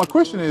 But my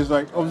question is,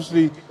 like,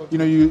 obviously, you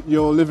know,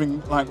 you're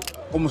living like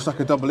almost like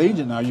a double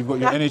agent now. You've got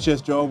your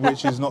NHS job,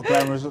 which is not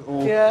glamorous at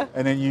all,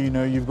 and then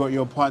you've got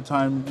your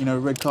part-time,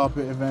 red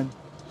carpet event.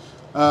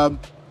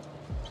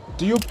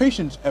 Do your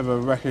patients ever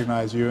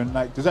recognise you, and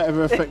like, does that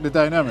ever affect the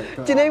dynamic?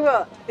 Do you know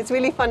what? It's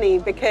really funny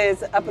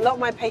because a lot of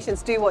my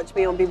patients do watch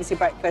me on BBC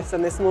Breakfast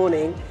and This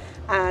Morning,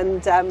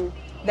 and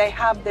they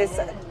have this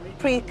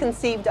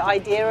preconceived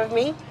idea of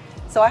me.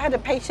 So I had a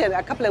patient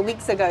a couple of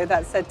weeks ago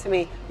that said to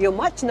me, "You're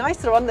much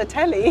nicer on the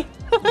telly."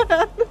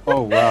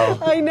 Oh wow!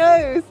 I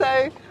know.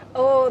 So,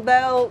 or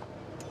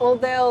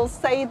they'll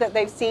say that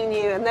they've seen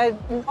you, and they're,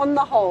 on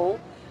the whole,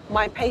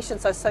 my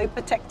patients are so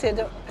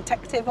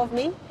protective of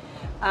me.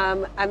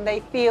 And they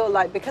feel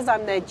like because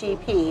I'm their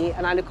GP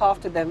and I look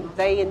after them,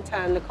 they in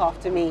turn look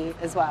after me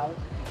as well.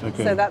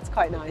 Okay. So that's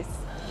quite nice.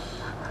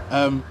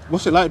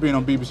 What's it like being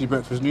on BBC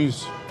Breakfast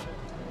News?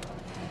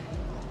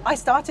 I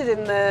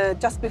started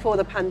just before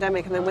the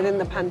pandemic, and then within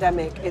the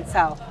pandemic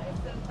itself.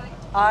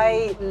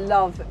 I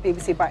love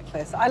BBC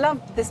Breakfast. I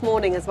love This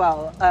Morning as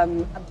well,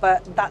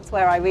 but that's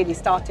where I really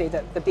started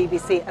at the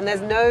BBC. And there's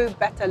no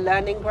better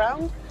learning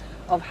ground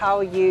of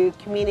how you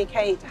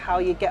communicate, how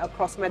you get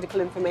across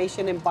medical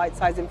information in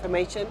bite-sized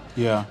information.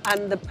 Yeah.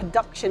 And the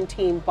production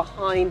team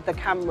behind the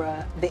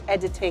camera, the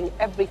editing,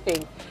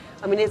 everything.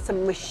 I mean, it's a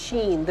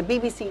machine. The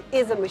BBC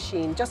is a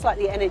machine, just like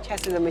the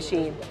NHS is a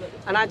machine.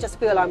 And I just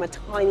feel I'm a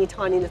tiny,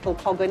 tiny little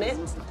cog in it,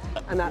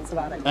 and that's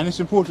about it. And it's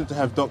important to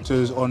have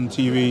doctors on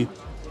TV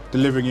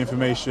delivering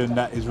information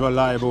that is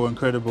reliable and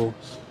credible.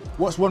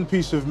 What's one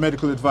piece of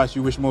medical advice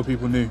you wish more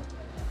people knew?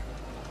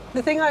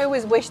 The thing I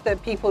always wish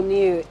that people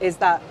knew is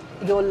that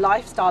your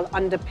lifestyle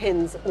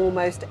underpins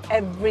almost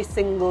every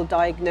single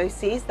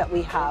diagnosis that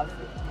we have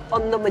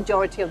on the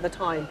majority of the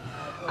time.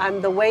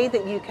 And the way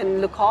that you can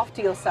look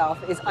after yourself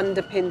is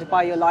underpinned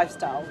by your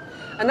lifestyle.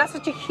 And that's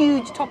such a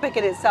huge topic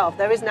in itself.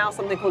 There is now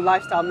something called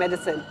lifestyle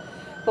medicine.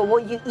 But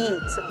what you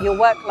eat, your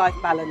work-life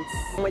balance,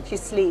 how much you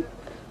sleep,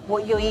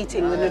 what you're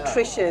eating, the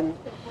nutrition,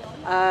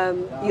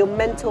 your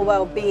mental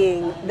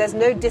well-being. There's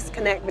no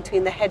disconnect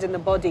between the head and the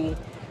body.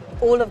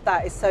 All of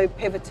that is so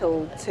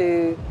pivotal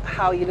to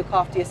how you look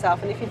after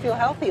yourself and if you feel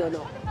healthy or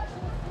not.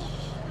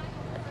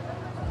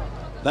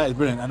 That is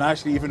brilliant. And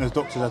actually, even as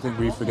doctors, I think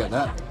we forget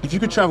that. If you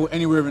could travel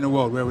anywhere in the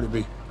world, where would it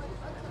be?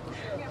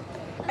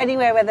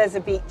 Anywhere where there's a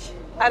beach.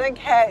 I don't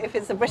care if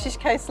it's the British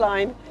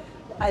coastline.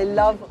 I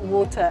love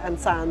water and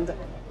sand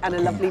and a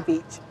lovely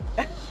beach.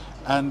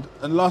 And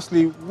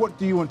lastly, what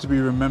do you want to be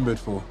remembered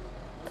for?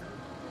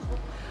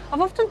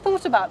 I've often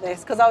thought about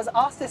this because I was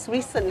asked this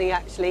recently,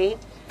 actually.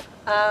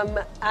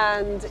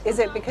 And is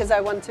it because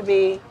I want to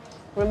be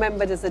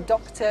remembered as a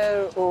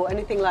doctor or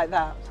anything like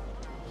that?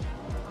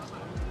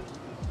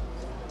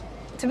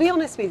 To be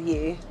honest with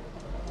you,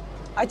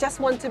 I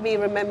just want to be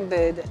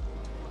remembered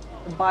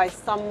by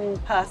some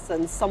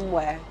person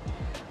somewhere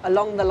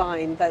along the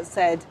line that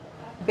said,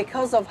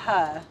 because of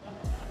her,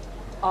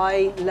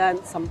 I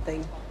learned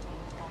something.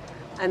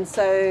 And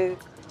so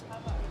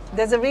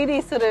there's a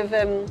really sort of,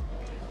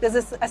 there's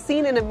a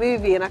scene in a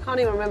movie, and I can't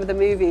even remember the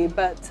movie,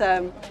 but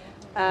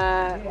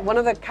one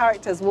of the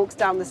characters walks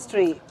down the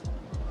street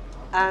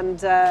and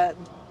the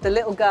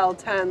little girl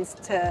turns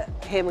to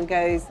him and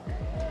goes,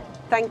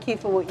 "Thank you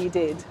for what you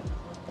did."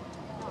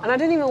 And I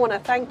don't even want to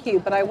thank you,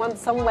 but I want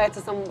somewhere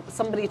to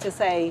somebody to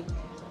say,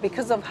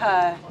 because of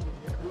her,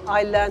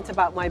 I learnt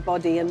about my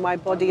body and my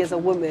body as a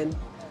woman,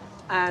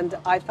 and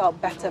I felt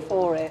better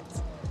for it.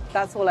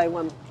 That's all I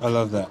want. I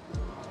love that.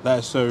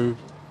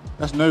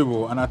 That's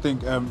noble, and I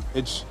think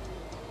it's,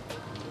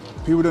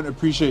 people don't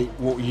appreciate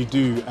what you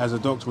do as a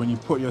doctor when you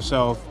put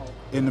yourself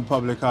in the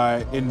public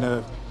eye, in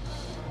the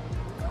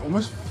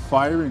almost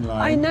firing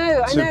line. I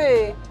know.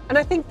 And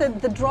I think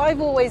that the drive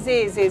always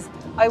is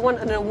I want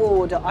an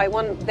award, I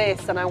want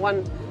this, and I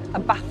want a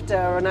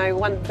BAFTA, and I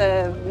want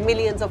the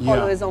millions of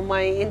followers on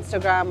my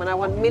Instagram, and I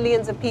want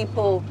millions of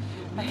people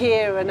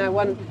here, and I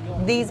want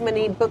these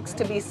many books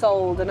to be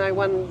sold, and I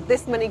want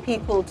this many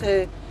people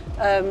to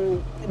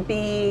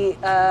be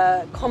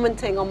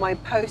commenting on my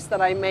posts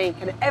that I make,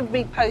 and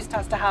every post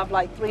has to have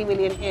like 3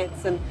 million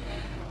hits. And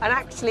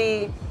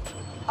actually,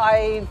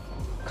 I've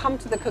come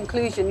to the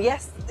conclusion,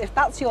 yes, if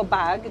that's your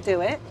bag,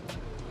 do it.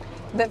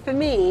 But for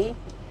me,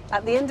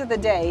 at the end of the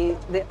day,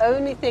 the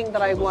only thing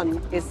that I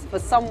want is for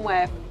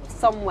somewhere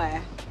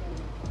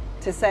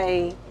to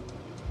say,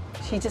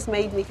 she just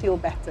made me feel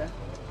better.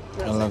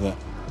 That's I love that.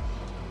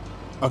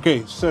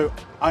 Okay, so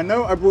I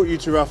know I brought you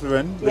to Ralph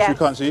Lauren, which you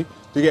can't see,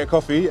 to get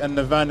coffee, and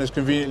the van has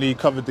conveniently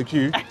covered the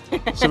queue.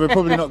 So we're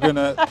probably not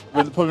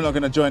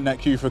gonna join that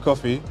queue for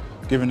coffee,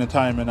 given the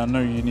time, and I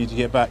know you need to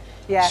get back.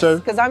 Yes, so,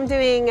 because I'm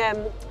doing,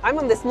 I'm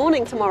on This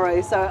Morning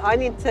tomorrow, so I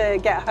need to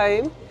get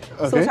home,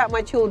 sort out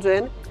my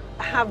children,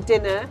 have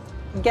dinner,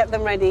 get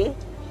them ready,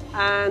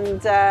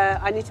 and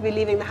I need to be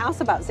leaving the house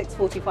about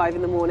 6:45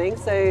 in the morning.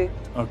 So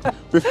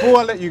before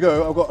I let you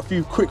go, I've got a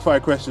few quick fire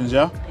questions.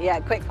 Yeah,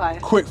 quick fire.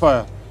 Quick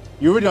fire.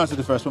 You already answered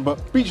the first one,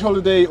 but beach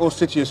holiday or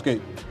city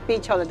escape?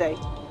 Beach holiday.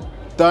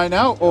 Dine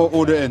out or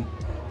order in?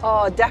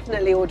 Oh,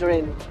 definitely order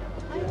in.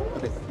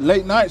 Okay.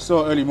 Late nights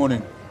or early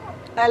morning?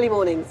 Early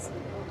mornings.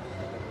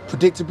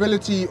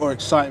 Predictability or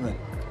excitement?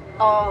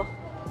 Oh,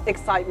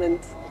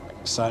 excitement.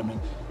 Excitement.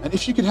 And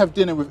if you could have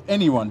dinner with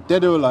anyone,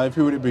 dead or alive,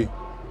 who would it be?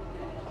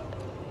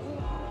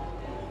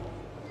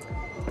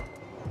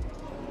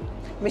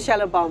 Michelle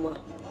Obama.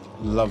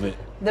 Love it.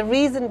 The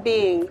reason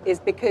being is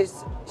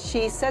because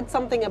she said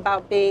something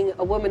about being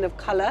a woman of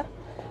colour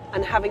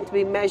and having to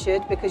be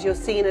measured, because you're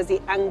seen as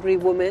the angry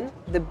woman,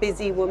 the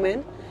busy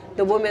woman,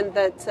 the woman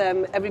that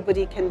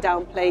everybody can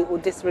downplay or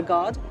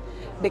disregard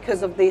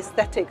because of the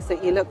aesthetics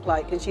that you look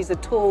like. And she's a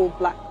tall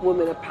black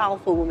woman, a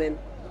powerful woman.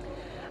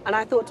 And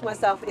I thought to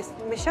myself, if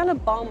Michelle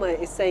Obama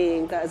is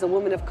saying that as a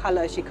woman of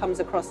colour she comes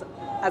across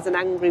as an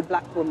angry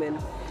black woman,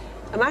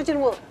 imagine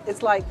what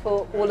it's like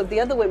for all of the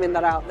other women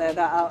that are out there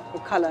that are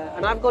of colour.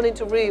 And I've gone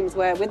into rooms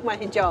where with my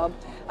hijab,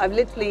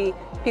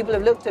 people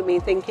have looked at me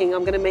thinking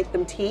I'm going to make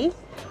them tea,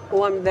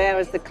 or I'm there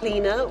as the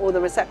cleaner or the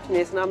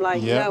receptionist, and I'm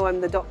like, no, I'm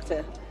the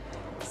doctor.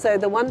 So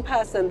the one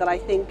person that I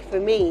think for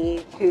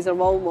me who's a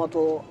role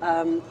model,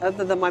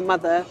 other than my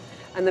mother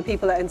and the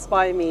people that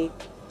inspire me,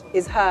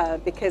 is her,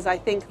 because I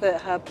think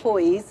that her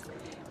poise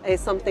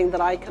is something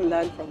that I can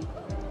learn from.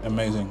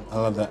 Amazing, I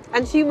love that.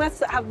 And she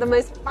must have the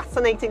most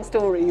fascinating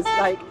stories.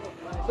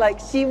 Like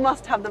she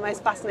must have the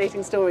most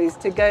fascinating stories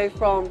to go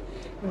from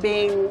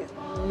being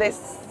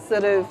this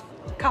sort of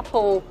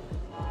couple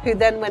who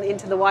then went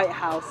into the White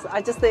House.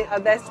 I just think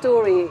their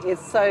story is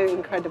so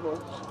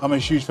incredible. I'm a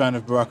huge fan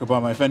of Barack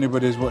Obama. If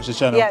anybody's watched the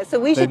channel, so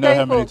we should know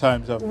how many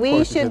times I've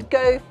We should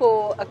go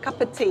for a cup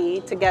of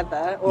tea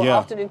together, or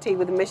afternoon tea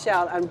with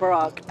Michelle and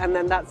Barack, and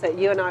then that's it.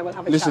 You and I will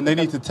have a chat. Listen, they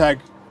need to tag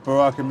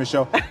Barack and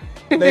Michelle.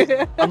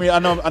 I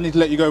know I need to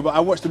let you go, but I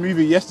watched a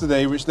movie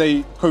yesterday which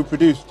they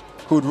co-produced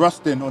called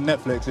Rustin on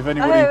Netflix. If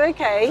anybody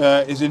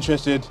is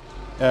interested,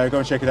 go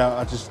and check it out.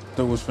 I just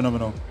thought it was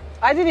phenomenal.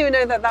 I didn't even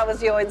know that that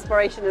was your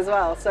inspiration as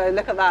well. So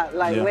look at that,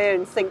 we're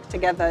in sync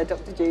together,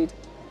 Dr. Jude.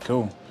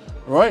 Cool.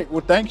 Right,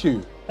 well, thank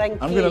you. Thank you.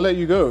 I'm going to let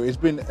you go. It's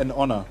been an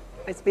honor.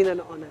 It's been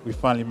an honor. We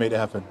finally made it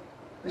happen.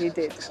 You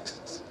did.